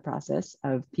through that process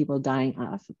of people dying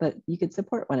off, but you could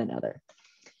support one another.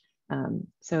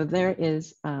 So there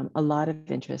is a lot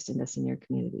of interest in the senior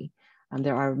community.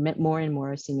 There are more and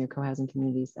more senior co-housing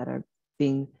communities that are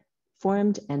being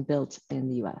formed and built in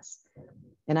the US.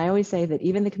 And I always say that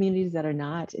even the communities that are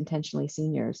not intentionally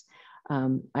seniors,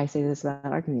 I say this about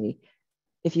our community,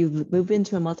 if you move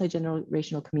into a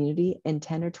multi-generational community in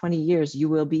 10 or 20 years, you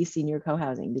will be senior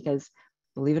co-housing because,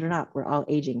 believe it or not, we're all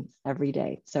aging every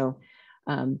day. So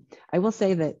I will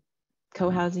say that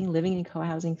co-housing, living in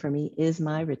co-housing for me is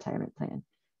my retirement plan.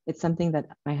 It's something that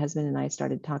my husband and I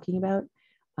started talking about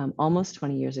almost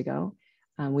 20 years ago.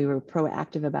 We were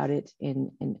proactive about it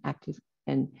in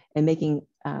making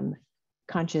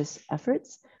conscious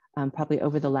efforts probably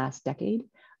over the last decade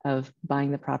of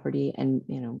buying the property and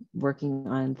working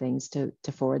on things to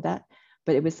forward that.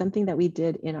 But it was something that we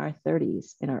did in our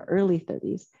 30s, in our early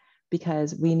 30s,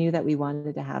 because we knew that we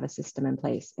wanted to have a system in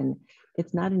place. And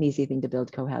it's not an easy thing to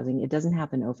build co-housing. It doesn't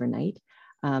happen overnight.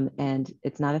 And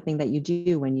it's not a thing that you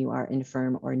do when you are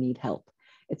infirm or need help.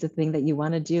 It's a thing that you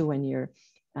want to do when you're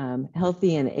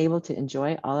healthy and able to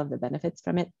enjoy all of the benefits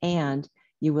from it. And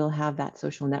you will have that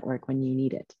social network when you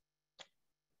need it.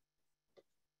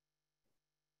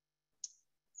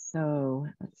 So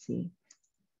let's see.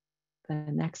 The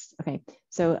next, okay.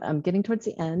 So I'm getting towards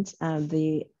the end.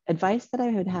 The advice that I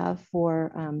would have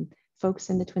for folks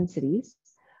in the Twin Cities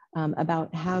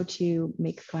about how to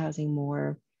make co-housing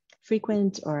more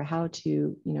frequent or how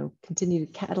to continue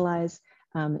to catalyze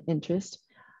interest.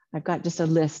 I've got just a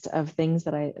list of things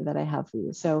that I have for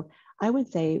you. So I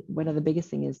would say one of the biggest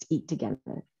thing is to eat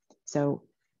together. So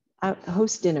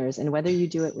host dinners, and whether you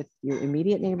do it with your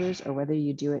immediate neighbors or whether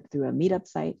you do it through a meetup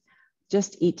site,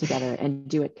 just eat together and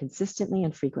do it consistently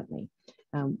and frequently.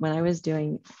 When I was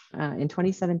doing, in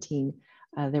 2017,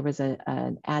 there was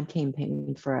an ad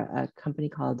campaign for a company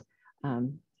called,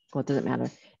 well, it doesn't matter.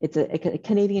 It's a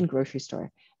Canadian grocery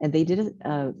store. And they did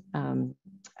a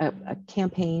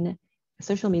campaign, a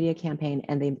social media campaign,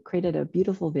 and they created a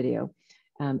beautiful video.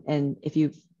 And if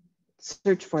you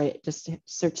search for it, just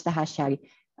search the hashtag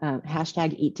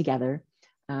Eat Together.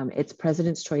 It's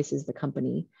President's Choice is the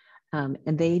company.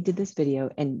 And they did this video,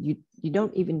 and you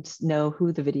don't even know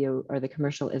who the video or the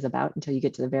commercial is about until you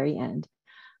get to the very end.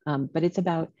 But it's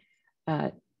about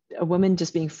a woman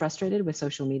just being frustrated with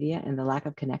social media and the lack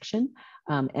of connection,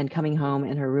 and coming home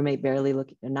and her roommate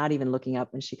not even looking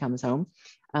up when she comes home.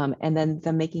 And then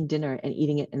them making dinner and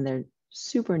eating it in their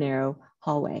super narrow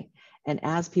hallway. And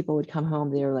as people would come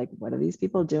home, they were like, what are these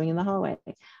people doing in the hallway?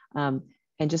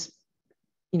 And just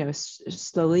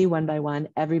slowly, one by one,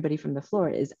 everybody from the floor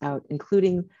is out,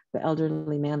 including the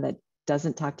elderly man that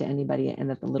doesn't talk to anybody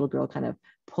and that the little girl kind of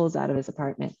pulls out of his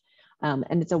apartment.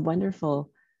 And it's a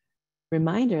wonderful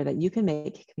reminder that you can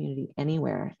make community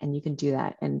anywhere, and you can do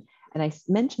that. And I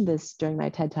mentioned this during my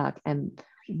TED Talk, and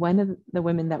one of the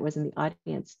women that was in the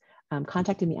audience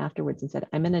contacted me afterwards and said,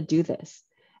 I'm going to do this.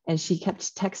 And she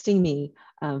kept texting me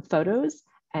photos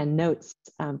and notes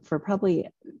for probably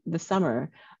the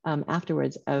summer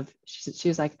afterwards she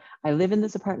was like, I live in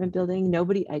this apartment building.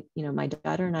 My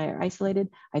daughter and I are isolated.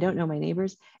 I don't know my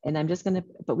neighbors, and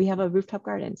but we have a rooftop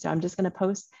garden. So I'm just going to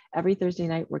post every Thursday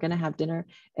night. We're going to have dinner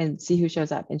and see who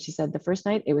shows up. And she said the first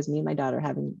night it was me and my daughter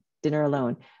having dinner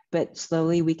alone. But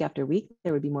slowly, week after week,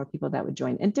 there would be more people that would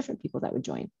join and different people that would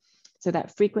join. So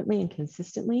that frequently and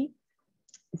consistently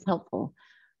is helpful.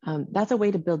 That's a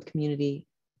way to build community,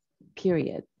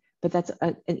 period. But that's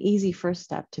an easy first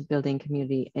step to building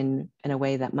community in a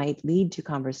way that might lead to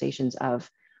conversations of,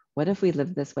 what if we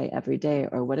lived this way every day?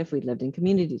 Or what if we lived in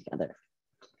community together?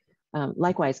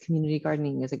 Likewise, community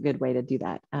gardening is a good way to do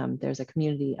that. There's a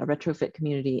retrofit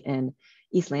community in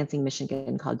East Lansing,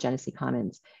 Michigan called Genesee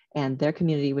Commons. And their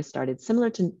community was started similar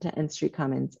to N Street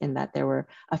Commons in that there were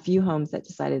a few homes that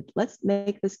decided, let's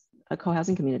make this a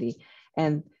co-housing community.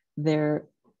 And their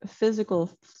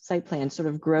physical site plan sort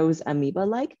of grows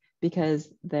amoeba-like, because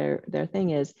their thing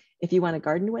is, if you want to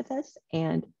garden with us,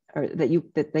 or that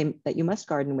you must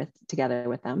garden together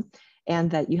with them,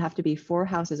 and that you have to be 4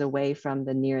 houses away from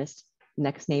the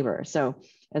next neighbor. So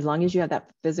as long as you have that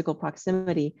physical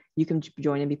proximity, you can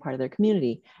join and be part of their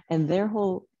community. And their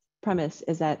whole premise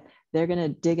is that they're going to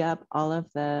dig up all of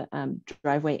the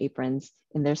driveway aprons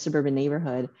in their suburban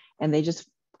neighborhood, and they just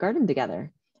garden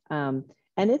together.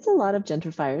 And it's a lot of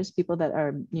gentrifiers, people that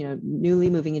are, newly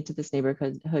moving into this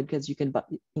neighborhood, because you can,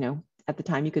 at the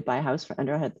time you could buy a house for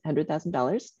under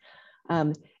 $100,000.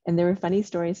 And there were funny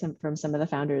stories from some of the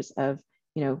founders of,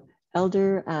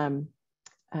 elder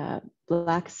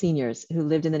Black seniors who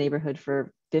lived in the neighborhood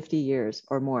for 50 years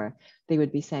or more. They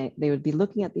would be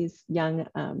looking at these young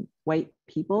white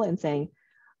people and saying,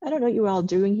 I don't know what you're all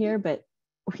doing here, but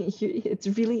it's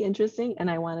really interesting and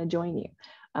I want to join you.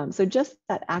 So just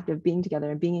that act of being together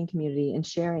and being in community and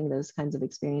sharing those kinds of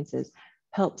experiences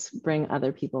helps bring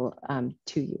other people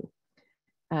to you.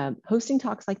 Hosting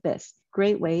talks like this,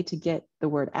 great way to get the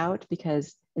word out,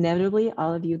 because inevitably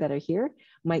all of you that are here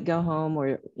might go home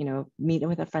or meet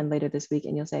with a friend later this week,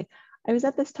 and you'll say, I was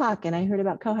at this talk and I heard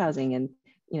about co-housing,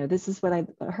 and this is what I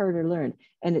heard or learned,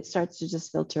 and it starts to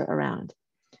just filter around.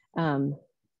 And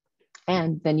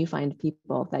then you find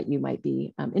people that you might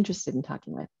be interested in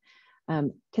talking with.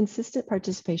 Consistent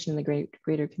participation in the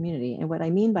greater community. And what I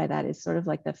mean by that is sort of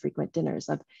like the frequent dinners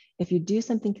of, if you do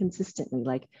something consistently,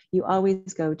 like you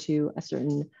always go to a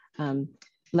certain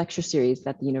lecture series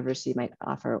that the university might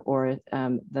offer, or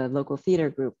the local theater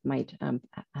group might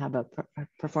have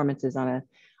performances on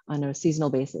a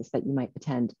seasonal basis that you might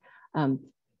attend.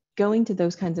 Going to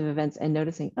those kinds of events and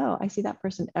noticing, oh, I see that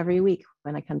person every week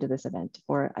when I come to this event,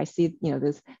 or I see,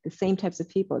 the same types of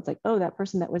people. It's like, oh, that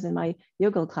person that was in my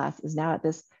yoga class is now at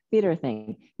this theater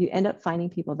thing. You end up finding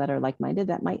people that are like-minded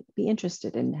that might be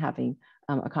interested in having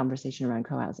a conversation around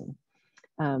co-housing.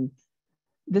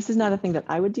 This is not a thing that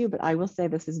I would do, but I will say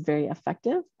this is very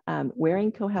effective.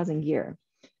 Wearing co-housing gear.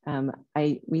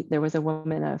 There was a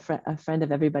woman, a friend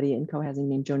of everybody in co-housing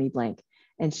named Joni Blank,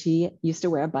 and she used to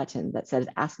wear a button that said,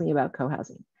 ask me about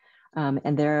co-housing.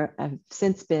 And there have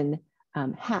since been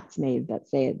hats made that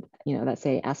say,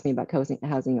 ask me about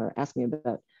co-housing, or ask me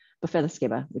about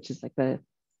befellesskeba, which is like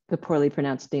the poorly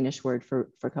pronounced Danish word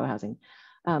for co-housing.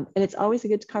 And it's always a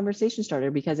good conversation starter,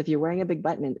 because if you're wearing a big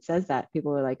button and it says that,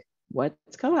 people are like,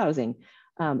 what's co-housing?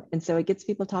 And so it gets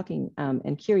people talking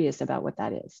and curious about what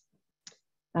that is.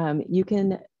 You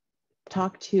can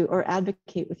talk to or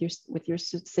advocate with your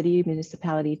city,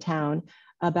 municipality, town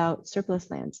about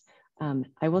surplus lands.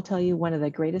 I will tell you, one of the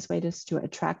greatest ways to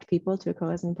attract people to a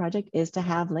co-housing project is to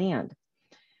have land.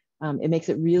 It makes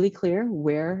it really clear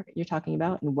where you're talking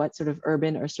about and what sort of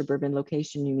urban or suburban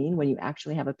location you mean when you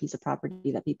actually have a piece of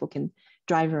property that people can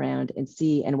drive around and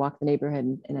see and walk the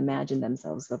neighborhood and imagine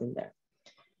themselves living there.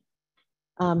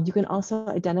 You can also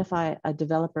identify a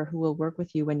developer who will work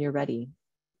with you when you're ready.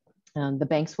 The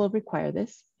banks will require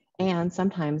this, and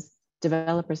sometimes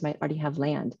developers might already have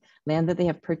land that they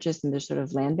have purchased, and they're sort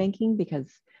of land banking because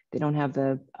they don't have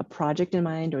a project in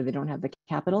mind, or they don't have the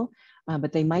capital,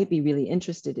 but they might be really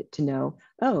interested to know,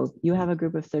 oh, you have a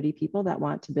group of 30 people that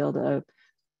want to build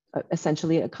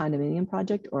essentially a condominium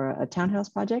project or a townhouse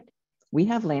project. We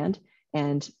have land,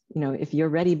 and if you're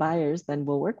ready buyers, then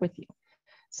we'll work with you.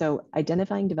 So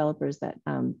identifying developers that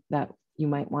you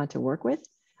might want to work with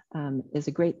is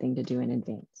a great thing to do in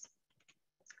advance.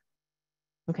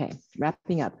 Okay,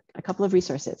 wrapping up, a couple of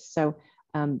resources. So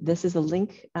this is a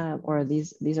link, or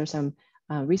these are some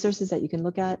resources that you can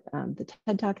look at. The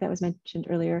TED Talk that was mentioned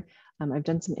earlier. I've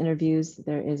done some interviews.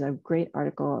 There is a great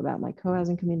article about my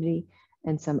co-housing community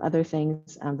and some other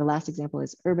things. The last example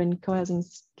is urban co-housing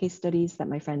case studies that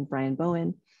my friend Brian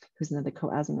Bowen, who's another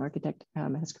co-housing architect,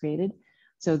 has created.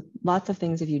 So lots of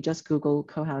things if you just Google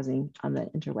co-housing on the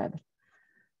interweb.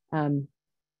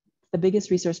 The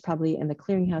biggest resource probably in the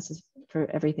clearinghouses for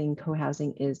everything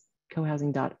co-housing is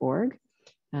cohousing.org.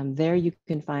 There you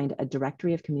can find a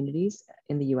directory of communities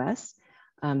in the US.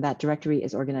 That directory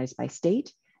is organized by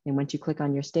state. And once you click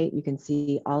on your state, you can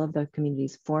see all of the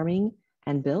communities forming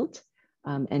and built,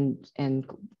 and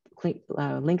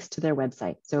links to their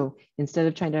website. So instead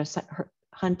of trying to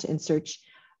hunt and search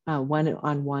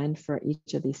one-on-one for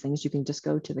each of these things, you can just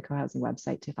go to the Cohousing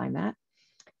website to find that.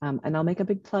 And I'll make a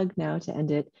big plug now to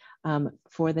end it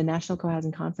for the National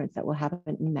Cohousing Conference that will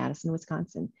happen in Madison,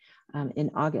 Wisconsin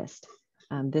in August.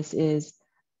 This is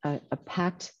a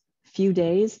packed few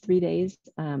days, 3 days,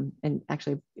 and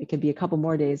actually it could be a couple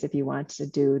more days if you want to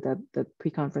do the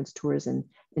pre-conference tours and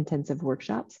intensive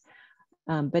workshops.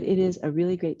 But it is a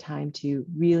really great time to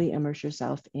really immerse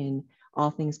yourself in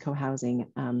all things co-housing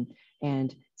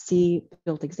and see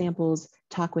built examples,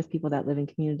 talk with people that live in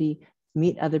community,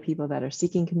 meet other people that are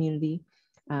seeking community.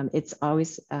 It's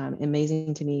always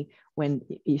amazing to me when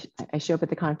I show up at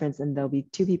the conference and there'll be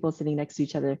two people sitting next to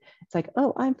each other. It's like,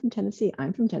 oh, I'm from Tennessee,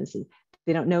 I'm from Tennessee.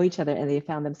 They don't know each other and they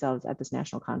found themselves at this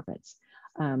national conference.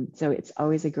 So it's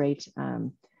always a great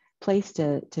place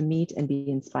to meet and be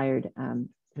inspired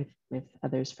with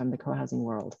others from the co-housing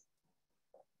world.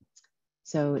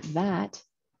 So that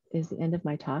is the end of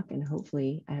my talk, and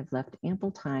hopefully I have left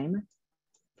ample time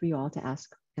for you all to ask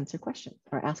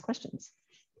questions.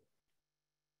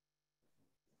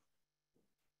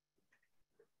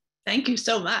 Thank you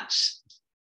so much.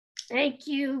 Thank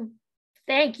you.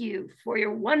 Thank you for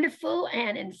your wonderful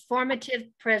and informative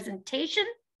presentation.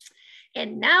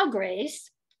 And now, Grace,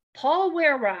 Paul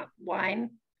Warewine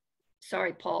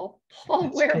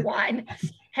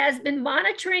has been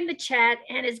monitoring the chat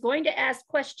and is going to ask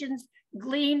questions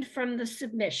gleaned from the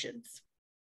submissions.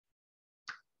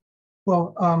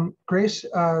 Well, Grace,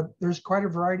 there's quite a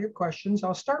variety of questions.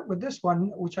 I'll start with this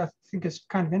one, which I think is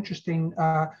kind of interesting.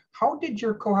 How did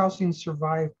your co-housing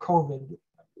survive COVID?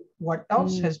 What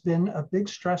else has been a big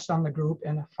stress on the group,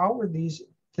 and how were these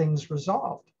things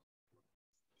resolved?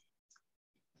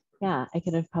 Yeah, I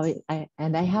could have probably, I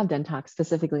have done talks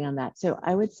specifically on that. So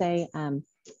I would say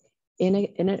in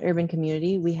an urban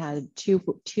community, we had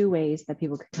two ways that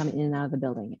people could come in and out of the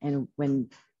building. And when,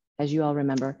 as you all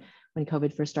remember, when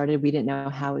COVID first started, we didn't know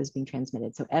how it was being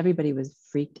transmitted. So everybody was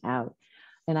freaked out.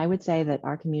 And I would say that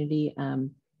our community,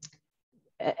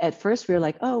 at first we were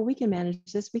like, oh, we can manage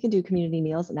this. We can do community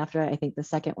meals. And after I think the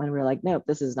second one, we were like, nope,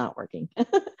 this is not working.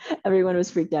 Everyone was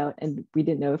freaked out and we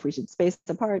didn't know if we should space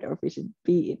apart or if we should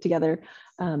be together.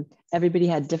 Everybody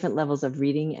had different levels of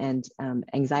reading and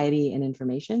anxiety and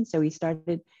information. So we said,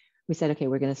 okay,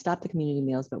 we're going to stop the community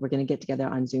meals, but we're going to get together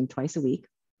on Zoom twice a week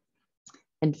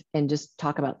and just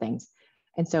talk about things.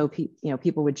 And so,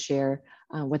 people would share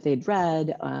what they'd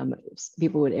read.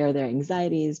 People would air their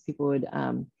anxieties. People would,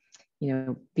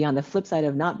 be on the flip side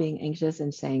of not being anxious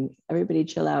and saying, everybody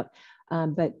chill out.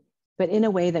 But in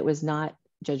a way that was not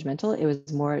judgmental. It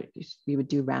was more, we would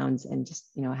do rounds and just,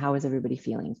 how is everybody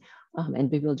feeling?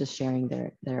 And people just sharing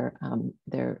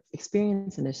their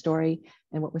experience and their story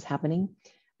and what was happening.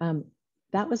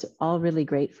 That was all really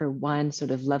great for one,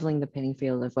 sort of leveling the playing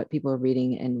field of what people are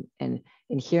reading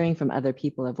and hearing from other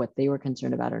people of what they were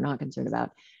concerned about or not concerned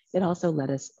about. It also let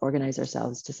us organize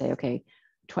ourselves to say, okay,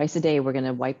 twice a day, we're going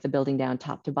to wipe the building down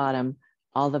top to bottom,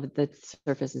 all of the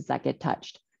surfaces that get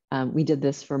touched. We did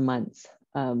this for months,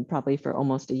 probably for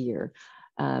almost a year,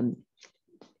 in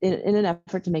an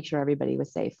effort to make sure everybody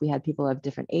was safe. We had people of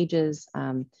different ages,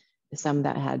 some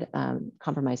that had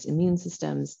compromised immune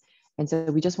systems. And so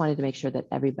we just wanted to make sure that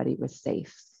everybody was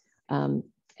safe. And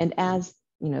as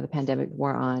the pandemic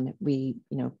wore on, we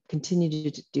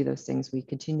continued to do those things. We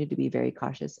continued to be very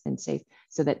cautious and safe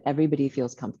so that everybody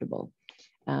feels comfortable.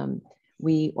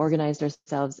 We organized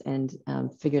ourselves and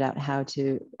figured out how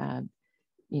to,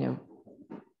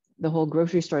 the whole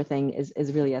grocery store thing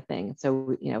is really a thing.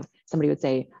 So, somebody would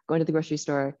say, go into the grocery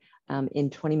store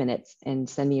in 20 minutes and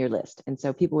send me your list. And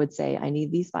so people would say, I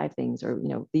need these 5 things or,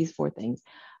 these 4 things.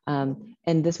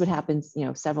 And this would happen,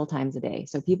 several times a day.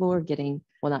 So people were getting,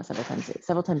 well, not several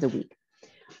times a week.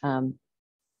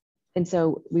 And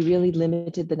so we really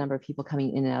limited the number of people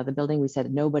coming in and out of the building. We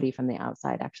said nobody from the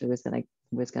outside actually was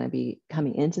going to be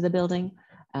coming into the building.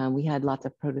 We had lots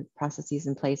of processes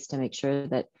in place to make sure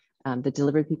that the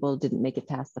delivery people didn't make it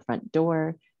past the front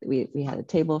door. We had a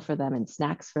table for them and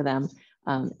snacks for them,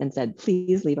 and said,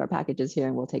 please leave our packages here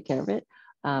and we'll take care of it,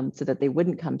 so that they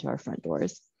wouldn't come to our front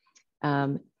doors.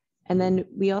 And then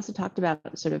we also talked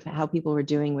about sort of how people were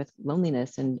doing with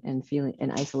loneliness and feeling in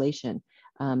isolation.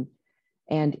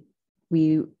 And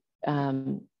we,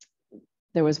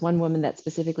 there was one woman that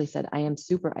specifically said, I am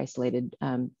super isolated.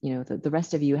 The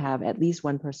rest of you have at least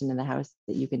one person in the house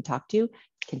that you can talk to,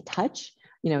 can touch,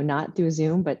 not through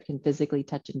Zoom, but can physically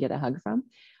touch and get a hug from.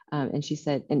 And she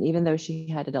said, and even though she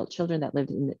had adult children that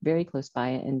lived very close by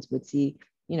and would see,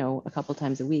 you know, a couple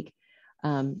times a week,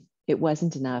 it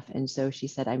wasn't enough. And so she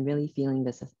said, I'm really feeling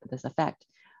this effect.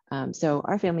 So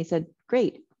our family said,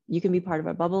 great, you can be part of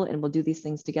our bubble and we'll do these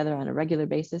things together on a regular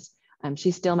basis.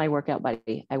 She's still my workout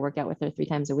buddy. I work out with her 3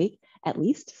 times a week, at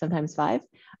least, sometimes 5.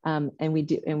 And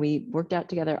we worked out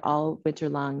together all winter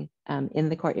long in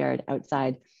the courtyard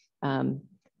outside,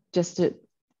 just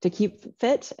to keep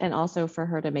fit, and also for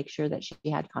her to make sure that she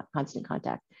had constant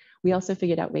contact. We also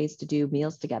figured out ways to do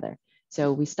meals together.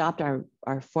 So we stopped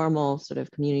our formal sort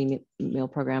of community meal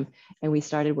program, and we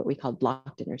started what we called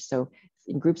block dinners. So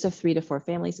in groups of 3 to 4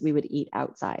 families, we would eat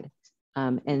outside.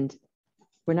 And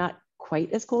we're not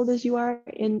quite as cold as you are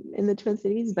in the Twin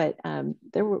Cities, but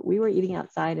we were eating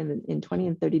outside in 20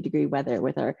 and 30 degree weather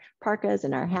with our parkas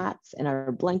and our hats and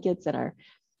our blankets and our,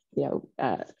 you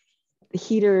know,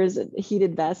 heaters,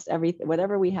 heated vests, everything,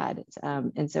 whatever we had.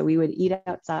 And so we would eat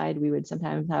outside. We would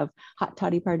sometimes have hot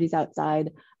toddy parties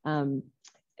outside,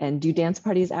 and do dance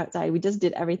parties outside. We just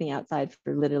did everything outside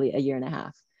for literally a year and a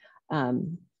half.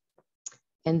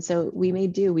 And so we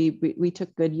made do. We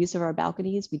took good use of our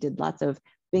balconies. We did lots of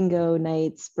bingo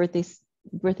nights, birthday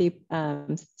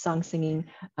song singing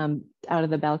out of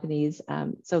the balconies.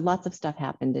 So lots of stuff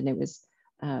happened, and it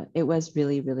was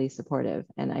really, really supportive.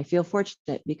 And I feel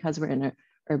fortunate because we're in an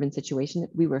urban situation,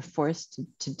 we were forced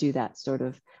to do that sort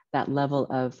of, that level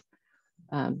of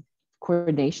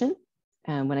coordination.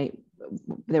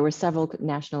 There were several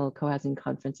national co-housing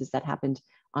conferences that happened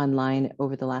online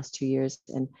over the last 2 years.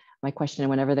 And my question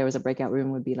whenever there was a breakout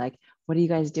room would be like, what are you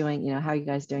guys doing? You know, how are you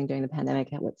guys doing during the pandemic?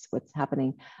 What's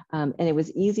happening? And it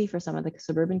was easy for some of the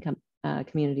suburban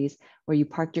communities where you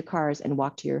parked your cars and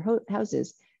walked to your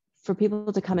houses, for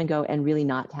people to come and go and really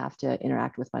not have to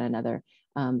interact with one another.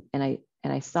 And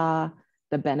I saw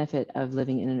the benefit of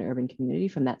living in an urban community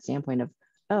from that standpoint of,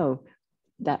 oh,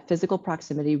 that physical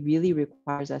proximity really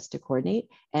requires us to coordinate.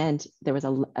 And there was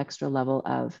an extra level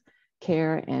of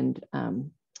care and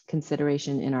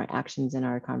consideration in our actions and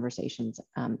our conversations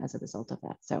as a result of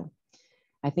that. So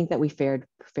I think that we fared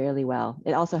fairly well.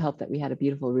 It also helped that we had a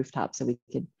beautiful rooftop so we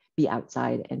could be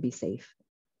outside and be safe.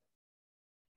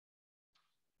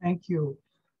 Thank you.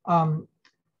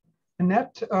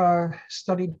 Annette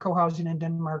studied co-housing in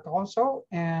Denmark also,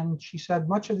 and she said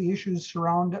much of the issues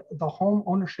surround the home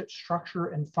ownership structure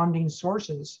and funding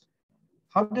sources.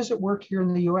 How does it work here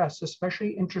in the US,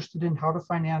 especially interested in how to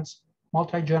finance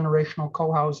multi-generational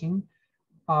co-housing?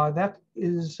 That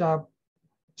is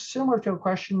similar to a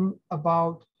question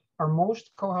about, are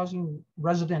most co-housing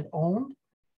resident owned?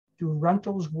 Do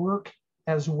rentals work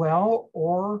as well,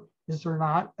 or is there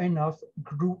not enough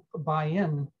group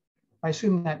buy-in? I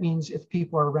assume that means if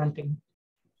people are renting.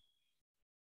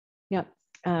 Yeah,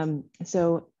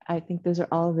 so I think those are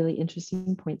all really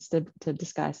interesting points to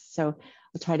discuss. So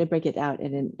I'll try to break it out.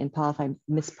 And Paul, if I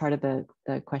miss part of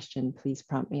the question, please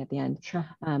prompt me at the end. Sure.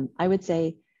 I would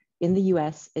say in the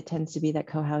US, it tends to be that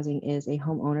co-housing is a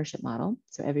home ownership model.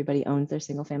 So everybody owns their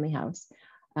single family house.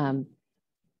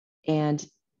 And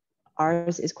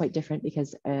ours is quite different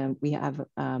because we have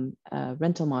a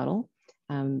rental model,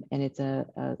 and it's a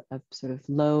sort of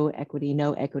low equity,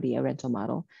 no equity, a rental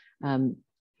model.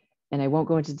 And I won't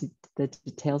go into the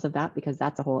details of that because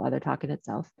that's a whole other talk in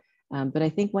itself. But I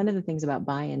think one of the things about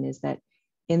buy-in is that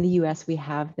in the US, we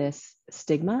have this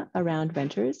stigma around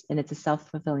renters, and it's a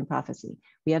self-fulfilling prophecy.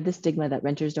 We have this stigma that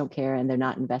renters don't care and they're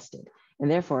not invested.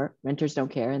 And therefore, renters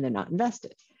don't care and they're not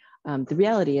invested. The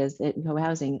reality is that in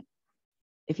co-housing,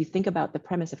 if you think about the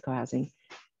premise of co-housing,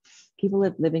 people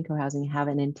that live in co-housing have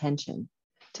an intention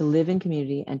to live in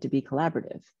community and to be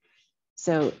collaborative.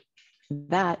 So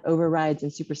that overrides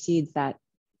and supersedes that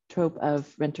trope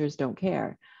of renters don't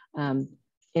care.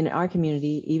 In our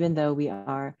community, even though we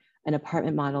are an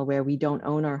apartment model where we don't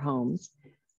own our homes,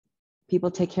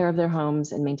 people take care of their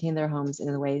homes and maintain their homes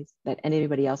in the ways that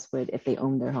anybody else would if they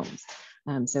owned their homes.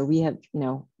 So we have,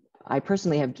 I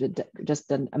personally have just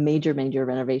done a major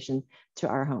renovation to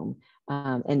our home.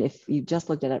 And if you just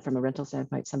looked at it from a rental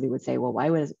standpoint, somebody would say, well,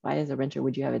 why as a renter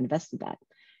would you have invested that?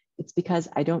 It's because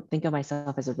I don't think of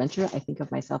myself as a renter. I think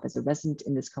of myself as a resident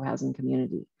in this co-housing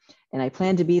community. And I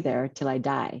plan to be there till I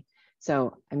die.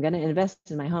 So I'm going to invest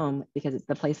in my home because it's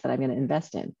the place that I'm going to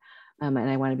invest in. And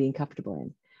I want to be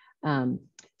comfortable in.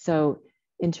 So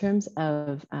in terms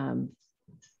of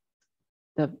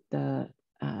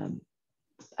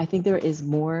I think there is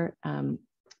more,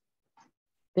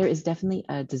 there is definitely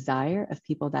a desire of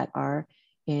people that are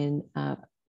in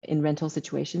rental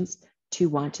situations to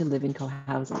want to live in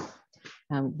co-housing.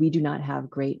 We do not have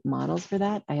great models for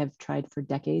that. I have tried for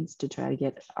decades to try to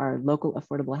get our local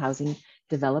affordable housing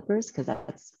developers, because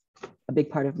that's a big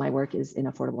part of my work is in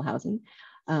affordable housing.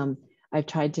 I've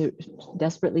tried to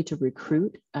desperately to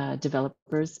recruit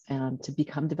developers to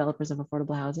become developers of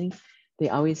affordable housing. They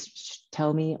always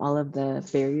tell me all of the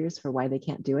barriers for why they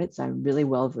can't do it. So I'm really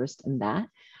well versed in that.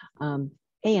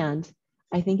 And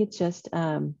I think it's just,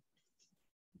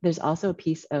 there's also a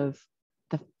piece of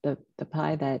the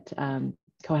pie that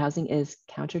co-housing is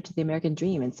counter to the American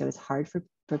dream. And so it's hard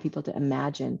for people to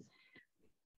imagine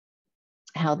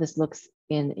how this looks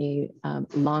in a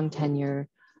long tenure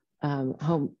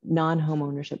non-home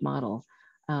ownership model.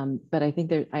 But I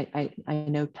think I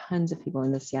know tons of people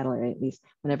in the Seattle area, at least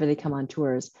whenever they come on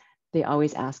tours, they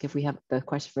always ask if we have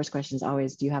first question is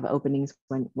always, do you have openings?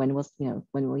 When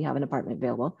will you have an apartment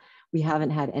available? We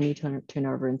haven't had any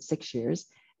turnover in 6 years.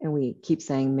 And we keep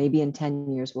saying maybe in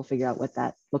 10 years, we'll figure out what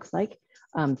that looks like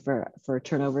for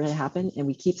turnover to happen. And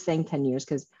we keep saying 10 years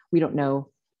because we don't know,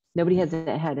 nobody has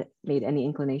made any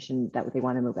inclination that they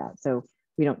want to move out. So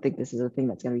we don't think this is a thing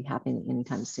that's going to be happening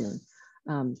anytime soon.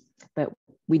 But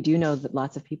we do know that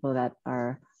lots of people that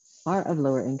are of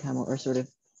lower income or sort of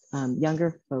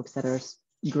younger folks that are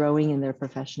growing in their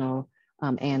professional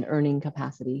and earning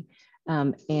capacity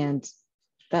and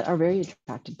that are very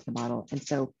attracted to the model. And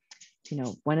so,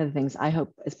 one of the things I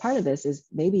hope as part of this is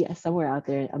maybe somewhere out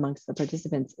there amongst the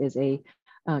participants is a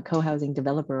co-housing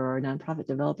developer or a nonprofit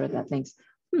developer that thinks,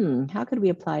 how could we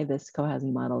apply this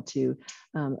co-housing model to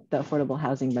the affordable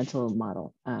housing rental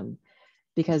model?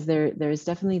 Because there is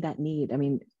definitely that need. I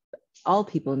mean, all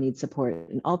people need support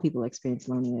and all people experience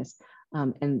loneliness.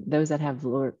 And those that have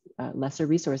lesser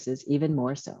resources, even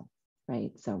more so,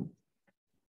 right? So,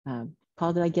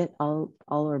 Paul, did I get all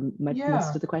or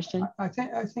most of the question? I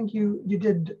think you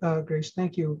did, Grace.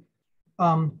 Thank you.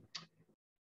 Let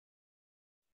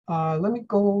me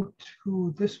go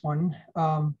to this one.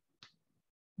 And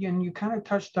you kind of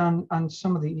touched on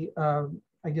some of the,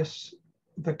 I guess,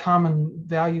 the common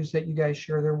values that you guys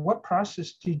share there. What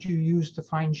process did you use to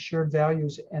find shared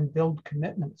values and build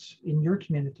commitments in your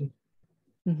community?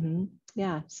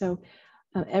 Yeah, so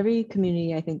every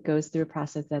community, I think, goes through a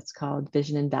process that's called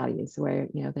vision and values, where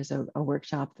there's a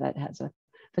workshop that has a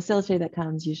facilitator that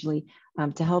comes usually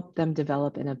to help them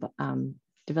develop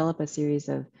a series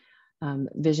of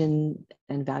vision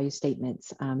and value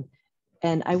statements.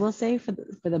 And I will say, for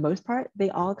the most part, they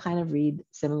all kind of read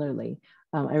similarly.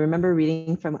 I remember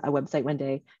reading from a website one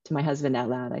day to my husband out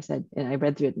loud. I said, and I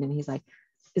read through it, and he's like,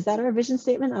 "Is that our vision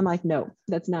statement?" I'm like, "No,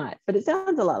 that's not," but it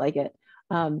sounds a lot like it.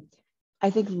 I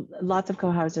think lots of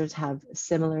co-housers have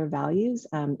similar values.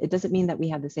 It doesn't mean that we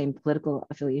have the same political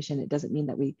affiliation. It doesn't mean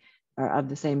that we are of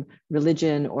the same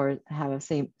religion or have a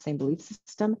same belief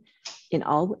system in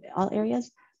all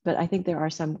areas. But I think there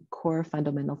are some core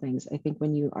fundamental things. I think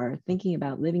when you are thinking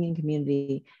about living in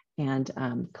community and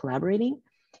collaborating,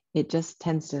 it just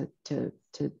tends to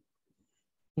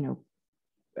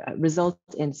result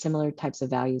in similar types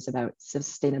of values about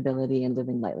sustainability and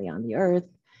living lightly on the earth,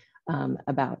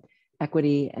 about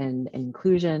equity and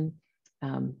inclusion.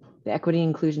 The equity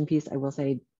inclusion piece, I will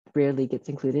say, rarely gets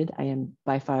included. I am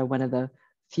by far one of the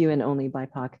few and only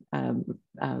BIPOC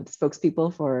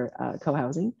spokespeople for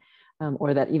co-housing,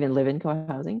 or that even live in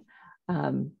co-housing.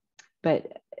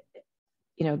 But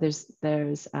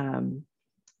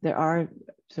there are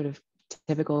sort of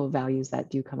typical values that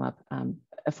do come up.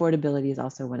 Affordability is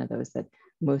also one of those that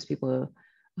most people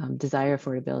desire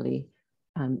affordability.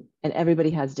 And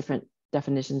everybody has different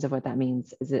definitions of what that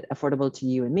means. Is it affordable to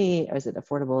you and me? Or is it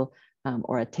affordable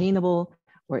or attainable?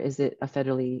 Or is it a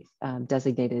federally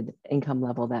designated income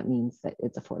level that means that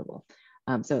it's affordable?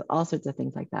 So all sorts of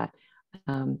things like that.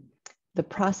 The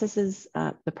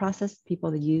process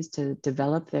people use to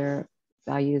develop their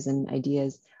values and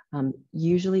ideas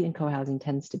usually in co-housing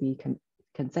tends to be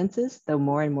consensus, though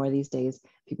more and more these days,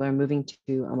 people are moving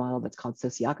to a model that's called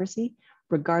sociocracy,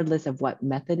 regardless of what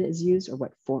method is used or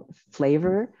what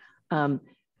flavor.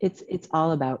 It's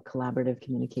all about collaborative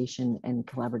communication and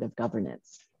collaborative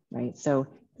governance, right? So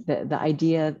the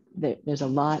idea that there's a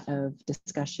lot of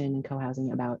discussion in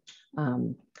co-housing about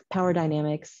power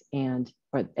dynamics,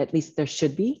 or at least there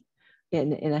should be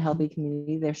in a healthy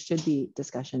community, there should be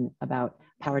discussion about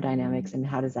power dynamics and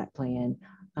how does that play in,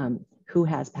 who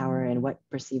has power and what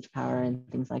perceived power and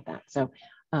things like that. So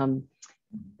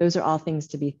those are all things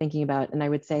to be thinking about. And I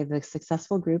would say the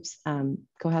successful groups,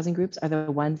 co-housing groups, are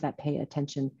the ones that pay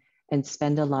attention and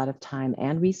spend a lot of time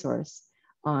and resource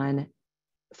on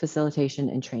facilitation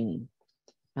and training.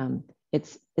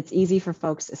 It's easy for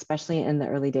folks, especially in the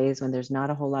early days when there's not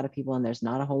a whole lot of people and there's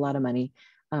not a whole lot of money,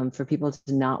 for people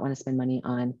to not want to spend money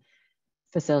on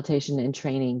facilitation and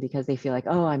training because they feel like,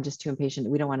 oh, I'm just too impatient.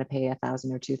 We don't want to pay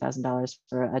 $1,000 or $2,000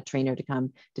 for a trainer to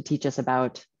come to teach us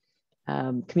about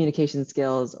communication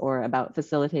skills or about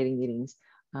facilitating meetings,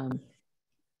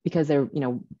 because they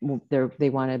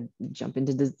want to jump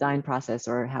into design process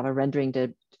or have a rendering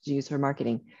to use for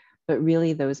marketing. But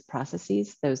really, those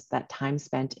processes, that time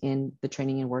spent in the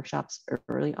training and workshops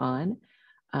early on,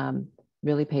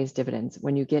 really pays dividends.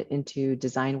 When you get into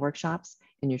design workshops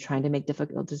and you're trying to make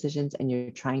difficult decisions and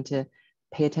you're trying to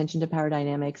pay attention to power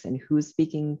dynamics and who's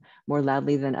speaking more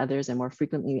loudly than others and more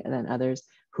frequently than others,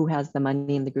 who has the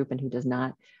money in the group and who does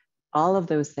not, all of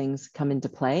those things come into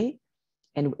play.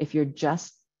 And if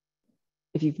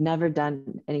you've never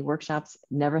done any workshops,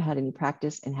 never had any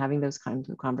practice in having those kinds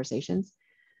of conversations,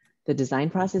 the design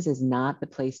process is not the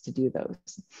place to do those.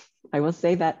 I will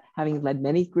say that, having led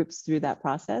many groups through that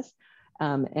process,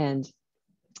 and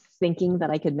thinking that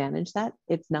I could manage that,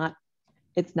 it's not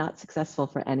successful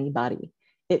for anybody.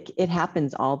 It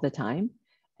happens all the time.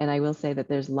 And I will say that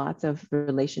there's lots of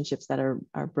relationships that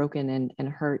are broken and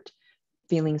hurt,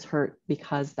 feelings hurt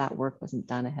because that work wasn't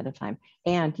done ahead of time.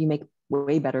 And you make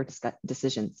way better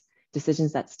decisions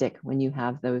that stick when you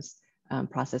have those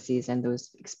processes and those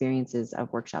experiences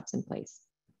of workshops in place.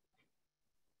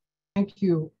 Thank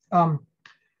you.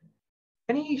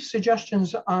 Any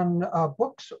suggestions on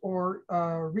books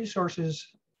or resources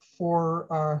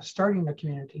for starting a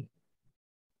community?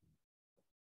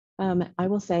 I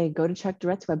will say go to Chuck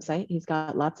Durrett's website. He's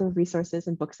got lots of resources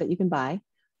and books that you can buy.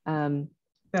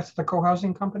 That's the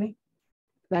co-housing company?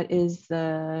 That is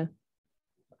I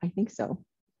think so.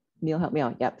 Neil, help me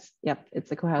out. Yep. It's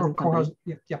the co-housing company.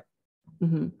 Yep.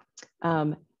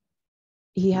 Mm-hmm.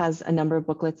 He has a number of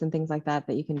booklets and things like that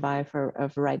you can buy for a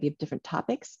variety of different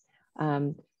topics.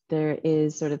 There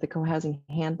is sort of the co-housing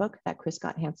handbook that Chris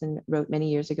Scott Hansen wrote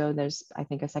many years ago. There's, I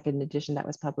think, a second edition that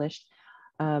was published.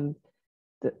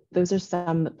 Those are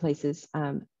some places.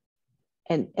 And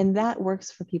that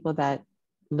works for people that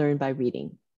learn by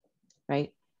reading,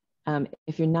 right?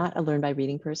 If you're not a learn by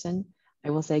reading person, I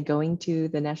will say going to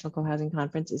the National Co-Housing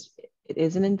Conference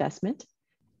is an investment,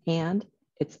 and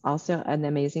it's also an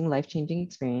amazing life-changing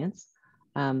experience.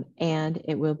 And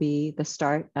it will be the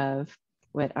start of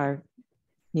what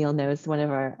Neil knows, one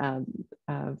of our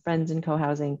friends in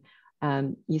co-housing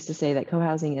used to say that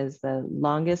co-housing is the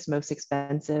longest, most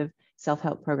expensive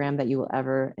self-help program that you will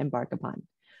ever embark upon.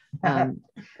 And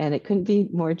it couldn't be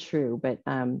more true, but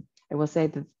I will say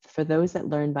that for those that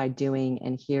learn by doing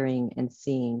and hearing and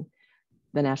seeing,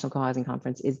 the National Co-Housing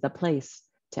Conference is the place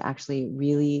to actually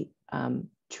really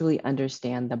truly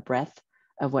understand the breadth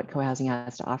of what co-housing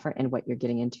has to offer and what you're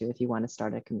getting into if you want to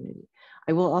start a community.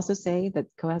 I will also say that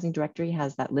Co-Housing Directory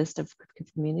has that list of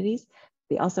communities.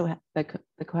 They also have, the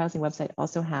co-housing website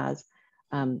also has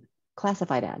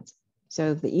classified ads.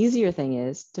 So the easier thing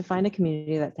is to find a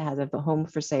community that has a home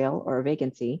for sale or a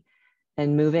vacancy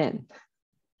and move in.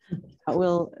 That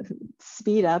will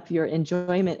speed up your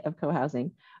enjoyment of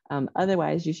co-housing.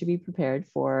 Otherwise, you should be prepared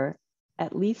for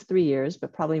at least 3 years,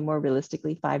 but probably more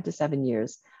realistically 5 to 7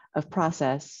 years of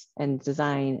process and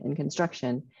design and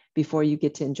construction before you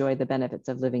get to enjoy the benefits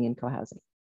of living in co-housing.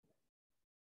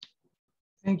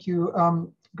 Thank you.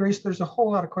 Grace, there's a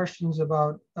whole lot of questions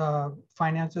about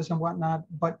finances and whatnot,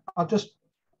 but I'll just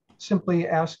simply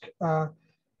ask,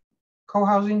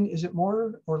 co-housing, is it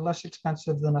more or less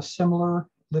expensive than a similar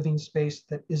living space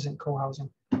that isn't co-housing?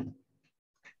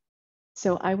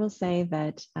 So I will say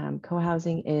that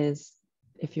co-housing is,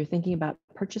 if you're thinking about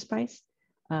purchase price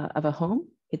of a home,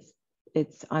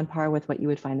 it's on par with what you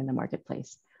would find in the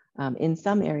marketplace. In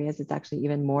some areas, it's actually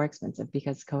even more expensive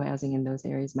because co-housing in those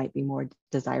areas might be more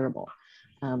desirable.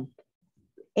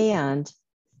 And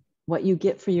what you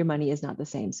get for your money is not the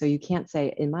same. So you can't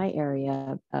say, in my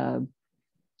area,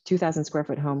 2,000 square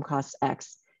foot home costs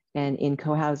X, and in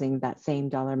co-housing, that same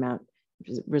dollar amount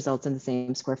results in the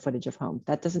same square footage of home.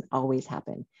 That doesn't always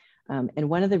happen. And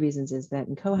one of the reasons is that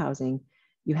in co-housing,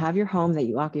 you have your home that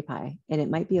you occupy, and it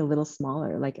might be a little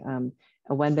smaller, like a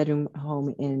 1-bedroom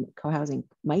home in co-housing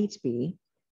might be,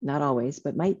 not always,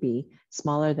 but might be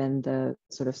smaller than the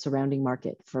sort of surrounding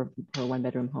market for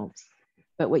 1-bedroom homes.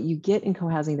 But what you get in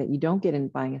co-housing that you don't get in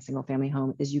buying a single family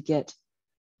home is you get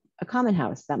a common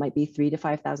house that might be 3,000 to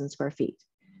 5,000 square feet,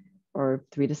 or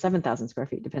 3,000 to 7,000 square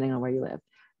feet, depending on where you live.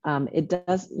 It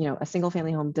does, a single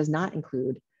family home does not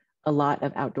include a lot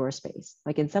of outdoor space.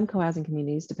 Like in some co-housing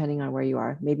communities, depending on where you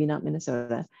are, maybe not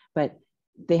Minnesota, but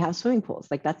they have swimming pools.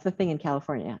 Like that's the thing in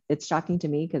California. It's shocking to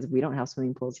me because we don't have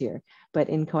swimming pools here, but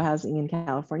in co-housing in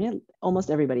California, almost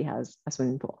everybody has a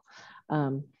swimming pool.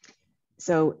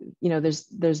 so,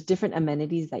 there's different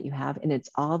amenities that you have, and it's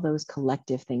all those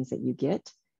collective things that you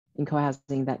get in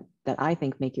co-housing that I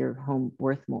think make your home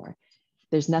worth more.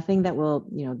 There's nothing that will,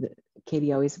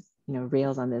 Katie always,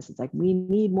 rails on this. It's like, we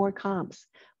need more comps.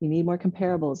 We need more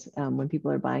comparables when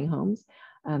people are buying homes.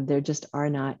 There just are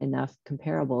not enough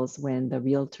comparables when the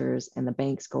realtors and the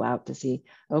banks go out to see,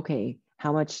 okay,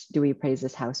 how much do we appraise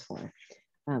this house for?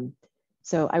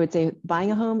 So I would say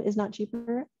buying a home is not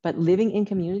cheaper, but living in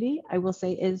community, I will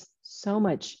say, is so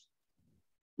much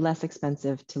less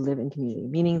expensive to live in community,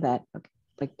 meaning that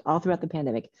like all throughout the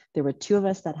pandemic, there were 2 of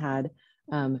us that had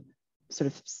sort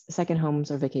of second homes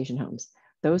or vacation homes.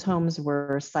 Those homes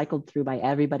were cycled through by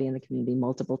everybody in the community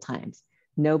multiple times.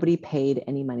 Nobody paid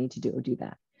any money to do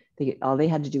that. All they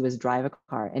had to do was drive a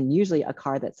car, and usually a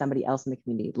car that somebody else in the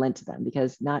community lent to them,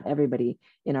 because not everybody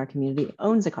in our community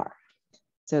owns a car.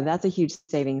 So that's a huge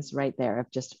savings right there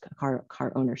of just car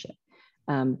ownership.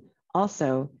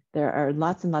 Also, there are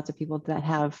lots and lots of people that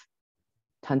have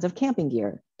tons of camping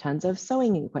gear, tons of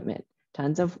sewing equipment,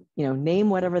 tons of, name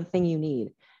whatever the thing you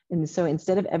need. And so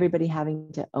instead of everybody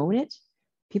having to own it,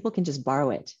 people can just borrow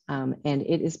it. And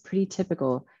it is pretty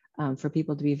typical for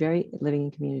people to be living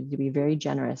in community, to be very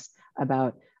generous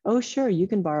about, oh, sure, you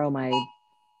can borrow my,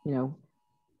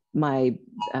 my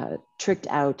tricked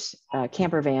out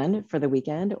camper van for the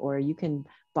weekend, or you can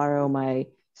borrow my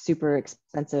super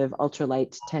expensive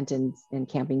ultralight tent and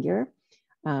camping gear.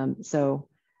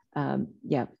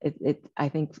 Yeah, I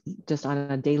think just on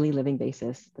a daily living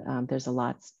basis, there's a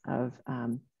lot of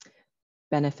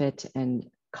benefit and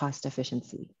cost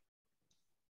efficiency.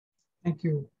 Thank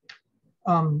you.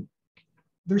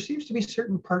 There seems to be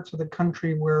certain parts of the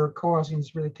country where co-housing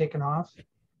has really taken off,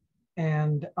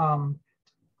 and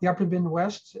the Upper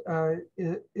Midwest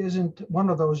isn't one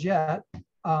of those yet.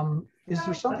 Is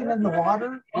there something in the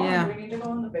water? Yeah. We need to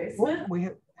go in the basement. We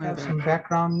have some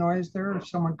background noise there. If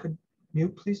someone could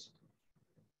mute, please.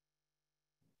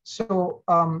 So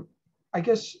I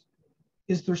guess,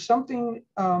 is there something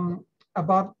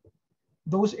about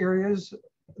those areas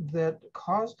that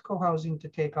caused co-housing to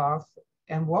take off?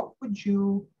 And what would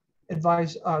you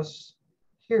advise us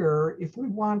here if we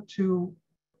want to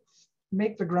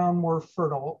make the ground more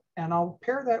fertile? And I'll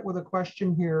pair that with a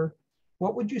question here.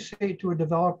 What would you say to a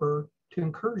developer to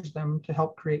encourage them to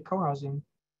help create co-housing?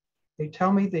 They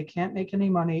tell me they can't make any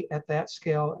money at that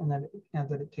scale, and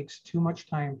that it takes too much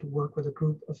time to work with a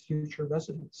group of future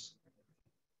residents.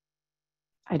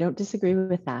 I don't disagree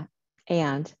with that.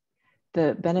 And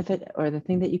the benefit, or the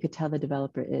thing that you could tell the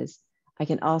developer, is I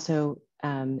can also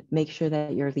make sure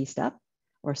that you're leased up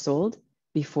or sold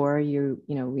before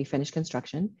we finish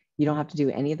construction. You don't have to do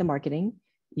any of the marketing.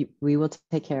 We will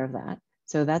take care of that.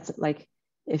 So that's like,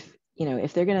 if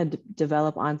they're going to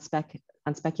develop on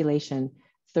speculation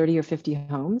 30 or 50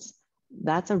 homes,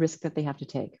 that's a risk that they have to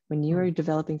take. When you are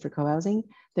developing for co-housing,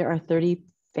 there are 30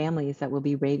 families that will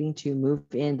be waiting to move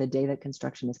in the day that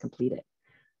construction is completed,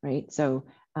 right? So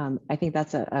I think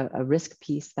that's a risk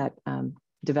piece that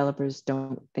developers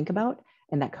don't think about,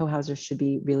 and that co-housers should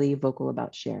be really vocal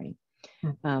about sharing.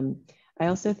 I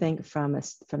also think from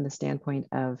the standpoint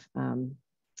of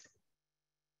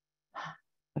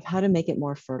how to make it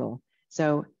more fertile.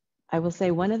 So I will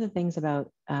say one of the things about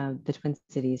the Twin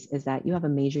Cities is that you have a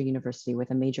major university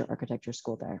with a major architecture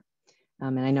school there.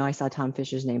 And I know I saw Tom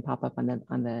Fisher's name pop up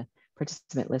on the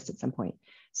participant list at some point.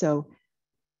 So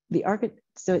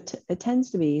it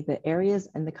tends to be the areas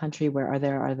in the country where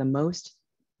there are the most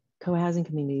co-housing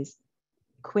communities.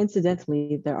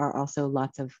 Coincidentally, there are also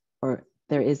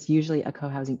there is usually a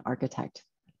co-housing architect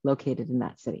located in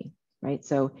that city, right?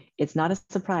 So it's not a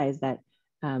surprise that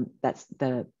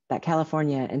that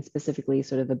California, and specifically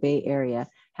sort of the Bay Area,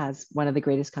 has one of the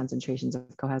greatest concentrations of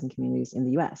co-housing communities in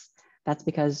the US. That's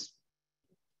because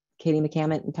Katie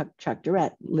McCammon and Chuck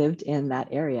Durrett lived in that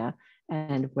area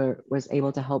and was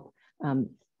able to help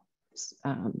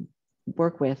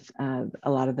work with a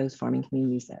lot of those farming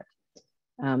communities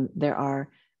there. There are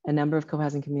a number of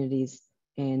co-housing communities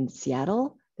in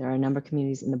Seattle. There are a number of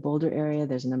communities in the Boulder area.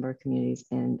 There's a number of communities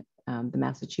in the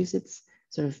Massachusetts,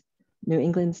 sort of New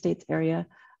England states area,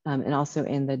 and also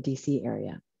in the DC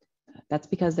area. That's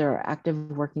because there are active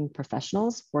working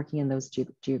professionals working in those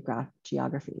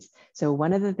geographies. So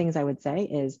one of the things I would say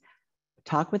is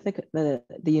talk with the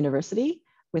university,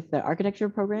 with the architecture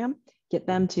program, get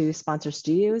them to sponsor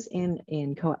studios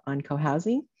on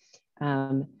co-housing.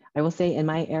 I will say in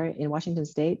my area, in Washington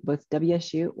State, both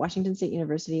WSU, Washington State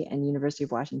University, and University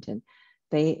of Washington,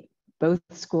 both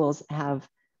schools have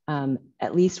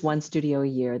at least one studio a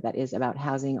year that is about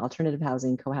housing, alternative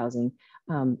housing, co-housing,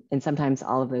 and sometimes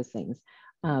all of those things.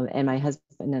 And my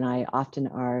husband and I often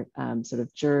are sort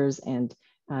of jurors and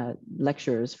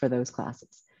lecturers for those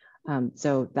classes.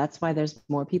 So that's why there's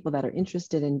more people that are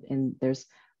interested in, and there's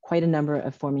quite a number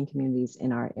of forming communities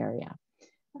in our area.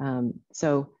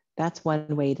 So that's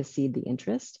one way to seed the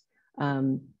interest.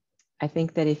 I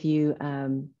think that if you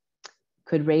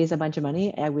could raise a bunch of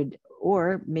money, I would,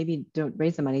 or maybe don't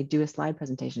raise the money, do a slide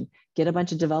presentation, get a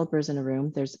bunch of developers in a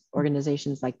room. There's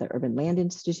organizations like the Urban Land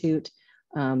Institute.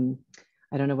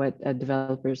 I don't know what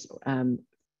developers,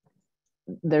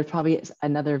 there's probably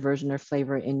another version or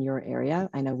flavor in your area.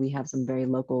 I know we have some very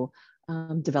local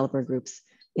developer groups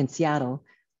in Seattle,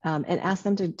 and ask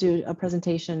them to do a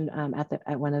presentation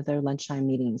at one of their lunchtime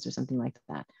meetings or something like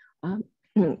that.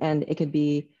 And it could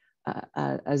be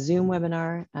a Zoom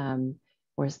webinar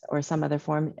or some other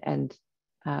form, and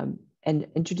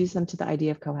introduce them to the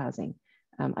idea of co-housing.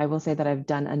 I will say that I've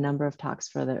done a number of talks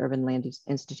for the Urban Land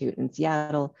Institute in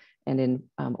Seattle and in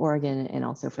Oregon, and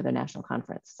also for the national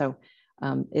conference. So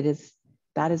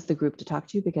that is the group to talk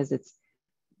to, because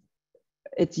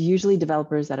it's usually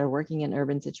developers that are working in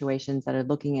urban situations that are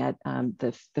looking at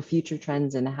the future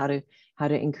trends and how to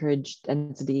encourage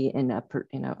density in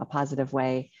a positive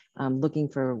way, looking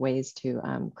for ways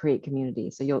to create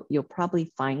community. So you'll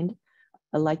probably find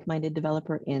a like-minded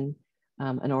developer in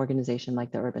an organization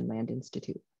like the Urban Land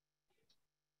Institute.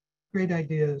 Great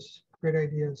ideas, great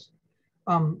ideas.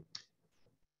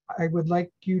 I would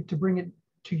like you to bring it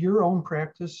to your own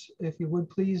practice, if you would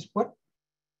please. What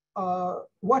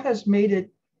has made it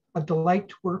a delight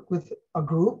to work with a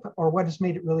group, or what has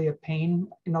made it really a pain?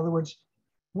 In other words,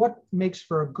 what makes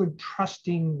for a good,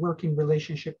 trusting working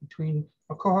relationship between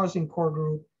a co-housing core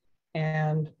group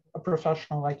and a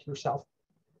professional like yourself?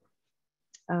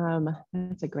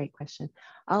 That's a great question.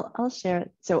 I'll share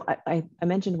it. So I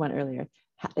mentioned one earlier.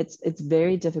 It's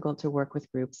very difficult to work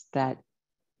with groups that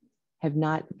have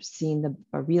not seen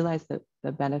or realized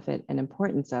the benefit and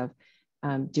importance of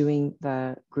doing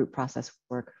the group process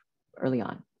work early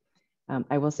on.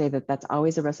 I will say that that's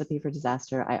always a recipe for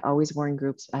disaster. I always warn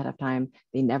groups ahead of time.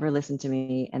 They never listen to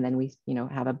me, and then we,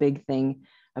 have a big thing,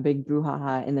 a big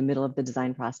brouhaha in the middle of the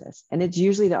design process, and it's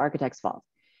usually the architect's fault.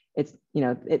 It's,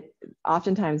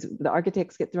 oftentimes the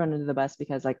architects get thrown under the bus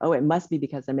because, like, oh, it must be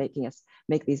because they're making us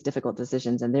make these difficult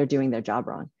decisions and they're doing their job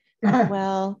wrong.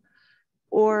 Well,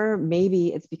 or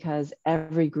maybe it's because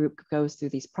every group goes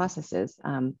through these processes.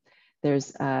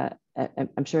 There's,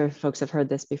 I'm sure folks have heard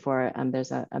this before.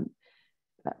 There's a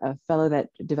fellow that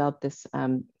developed this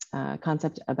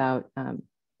concept about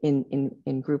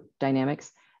in group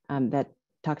dynamics that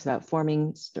talks about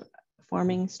forming,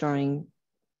 storing,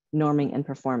 norming, and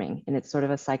performing, and it's sort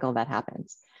of a cycle that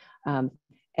happens.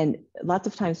 And lots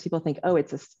of times people think, oh,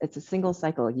 it's a single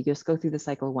cycle. You just go through the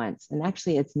cycle once, and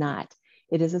actually it's not.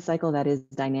 It is a cycle that is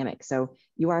dynamic. So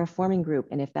you are a forming group,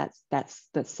 and if that's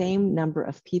the same number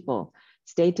of people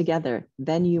stay together,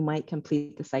 then you might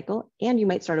complete the cycle and you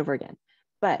might start over again.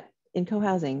 But in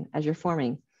co-housing, as you're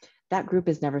forming, that group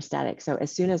is never static. So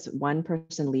as soon as one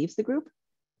person leaves the group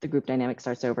dynamic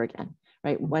starts over again,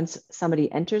 right? Once somebody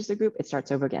enters the group, it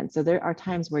starts over again. So there are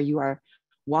times where you are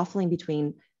waffling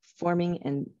between forming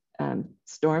and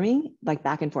storming, like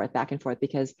back and forth,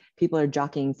 because people are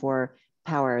jockeying for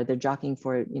power, they're jockeying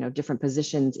for different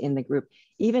positions in the group.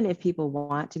 Even if people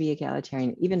want to be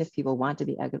egalitarian, even if people want to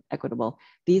be equitable,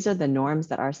 these are the norms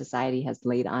that our society has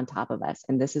laid on top of us.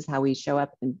 And this is how we show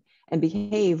up and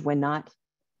behave when not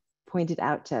pointed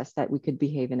out to us that we could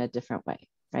behave in a different way,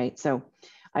 right? So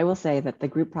I will say that the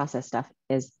group process stuff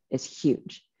is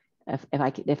huge.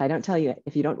 If I don't tell you,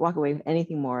 if you don't walk away with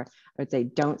anything more, I would say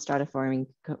don't start a forming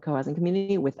co-housing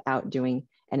community without doing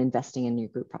and investing in your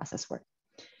group process work.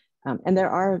 And there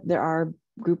are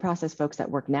group process folks that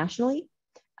work nationally,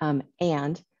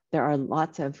 and there are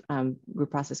lots of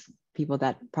group process people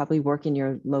that probably work in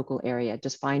your local area.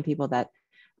 Just find people that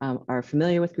are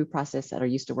familiar with group process, that are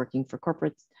used to working for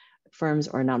corporate firms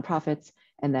or nonprofits,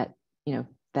 and that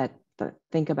that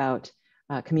think about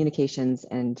communications,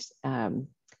 and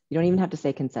you don't even have to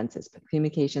say consensus, but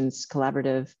communications,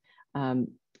 collaborative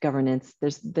governance.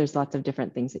 There's lots of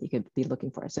different things that you could be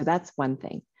looking for. So that's one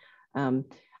thing.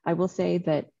 I will say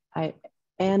that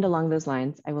and along those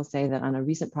lines, I will say that on a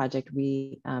recent project,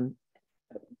 we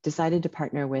decided to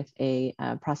partner with a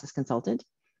process consultant,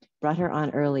 brought her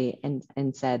on early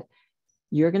and said,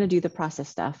 you're going to do the process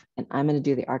stuff and I'm going to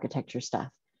do the architecture stuff.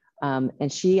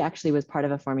 And she actually was part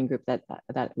of a forming group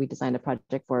that we designed a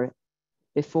project for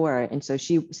before. And so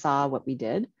she saw what we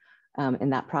did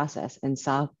in that process and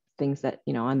saw things that,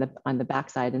 on the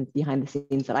backside and behind the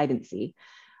scenes that I didn't see.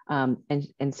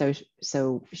 And so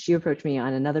she approached me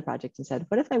on another project and said,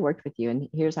 what if I worked with you? And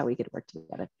here's how we could work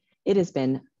together. It has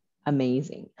been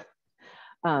amazing.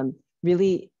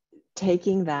 Really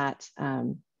taking that,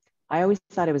 I always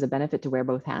thought it was a benefit to wear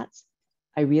both hats.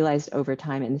 I realized over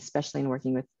time, and especially in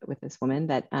working with this woman,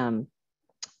 that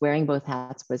wearing both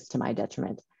hats was to my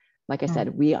detriment. Like I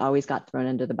said, we always got thrown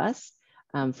under the bus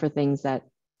for things that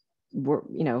were,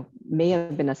 may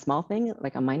have been a small thing,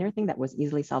 like a minor thing that was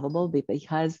easily solvable, but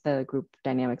because the group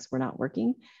dynamics were not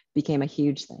working, became a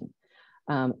huge thing.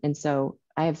 And so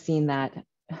I have seen that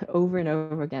over and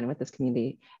over again with this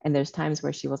community. And there's times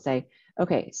where she will say,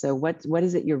 okay, so what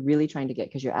is it you're really trying to get?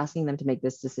 Because you're asking them to make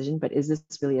this decision, but is this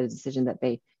really a decision that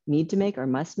they need to make or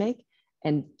must make?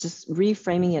 And just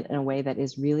reframing it in a way that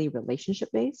is really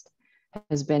relationship-based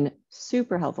has been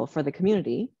super helpful for the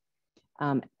community,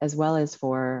 as well as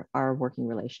for our working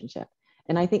relationship.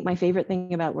 And I think my favorite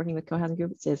thing about working with co-housing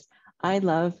groups is I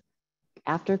love,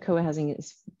 after co-housing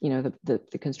is, the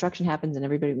construction happens and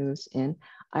everybody moves in,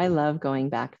 I love going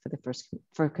back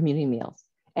for community meals,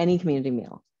 any community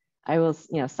meal. I will,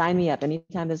 sign me up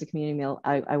anytime there's a community meal,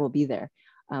 I will be there.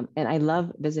 And I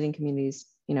love visiting communities,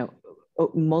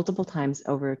 multiple times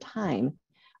over time,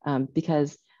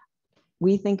 because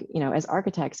we think, as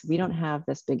architects, we don't have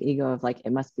this big ego of like,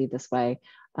 it must be this way.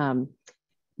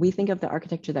 We think of the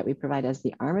architecture that we provide as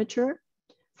the armature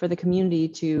for the community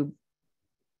to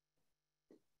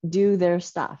do their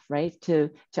stuff, right? To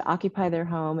occupy their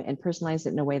home and personalize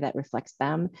it in a way that reflects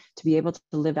them, to be able to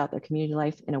live out their community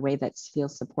life in a way that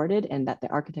feels supported, and that the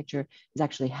architecture is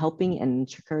actually helping and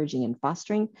encouraging and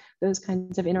fostering those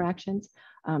kinds of interactions.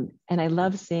 And I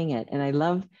love seeing it. And I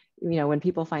love, when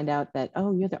people find out that,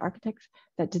 oh, you're the architect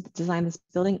that designed this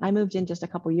building. I moved in just a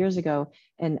couple years ago,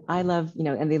 and I love,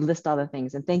 and they list all the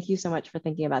things. And thank you so much for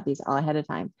thinking about these all ahead of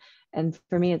time. And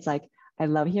for me, it's like, I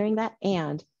love hearing that.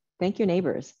 And thank your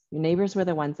neighbors. Your neighbors were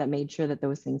the ones that made sure that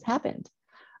those things happened.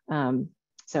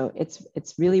 So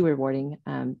it's really rewarding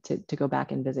to go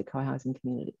back and visit co-housing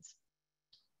communities.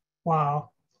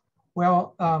 Wow.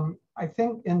 Well, I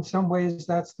think in some ways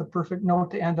that's the perfect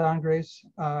note to end on, Grace.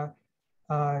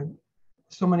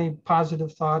 So many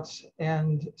positive thoughts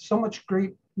and so much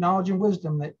great knowledge and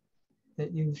wisdom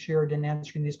that you've shared in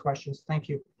answering these questions. Thank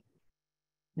you.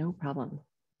 No problem.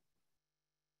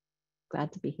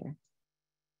 Glad to be here.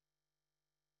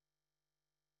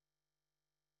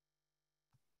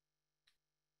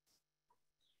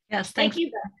 Yes, Thank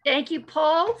you. Thank you,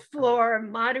 Paul, for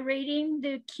moderating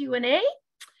the Q&A.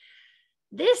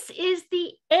 This is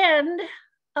the end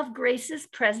of Grace's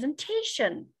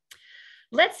presentation.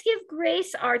 Let's give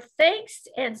Grace our thanks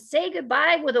and say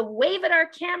goodbye with a wave at our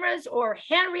cameras or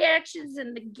hand reactions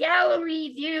in the gallery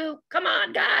view. Come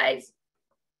on, guys.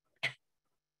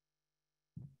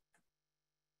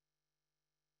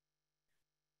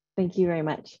 Thank you very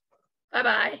much.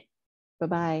 Bye-bye.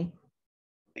 Bye-bye.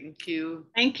 Thank you.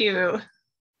 Thank you.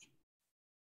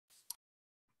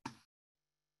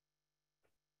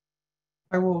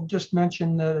 I will just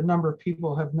mention that a number of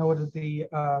people have noted the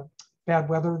bad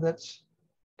weather that's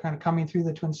kind of coming through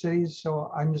the Twin Cities. So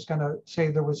I'm just going to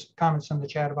say there was comments in the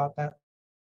chat about that.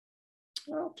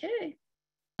 Okay.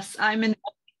 Yes, I'm in.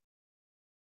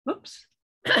 Whoops.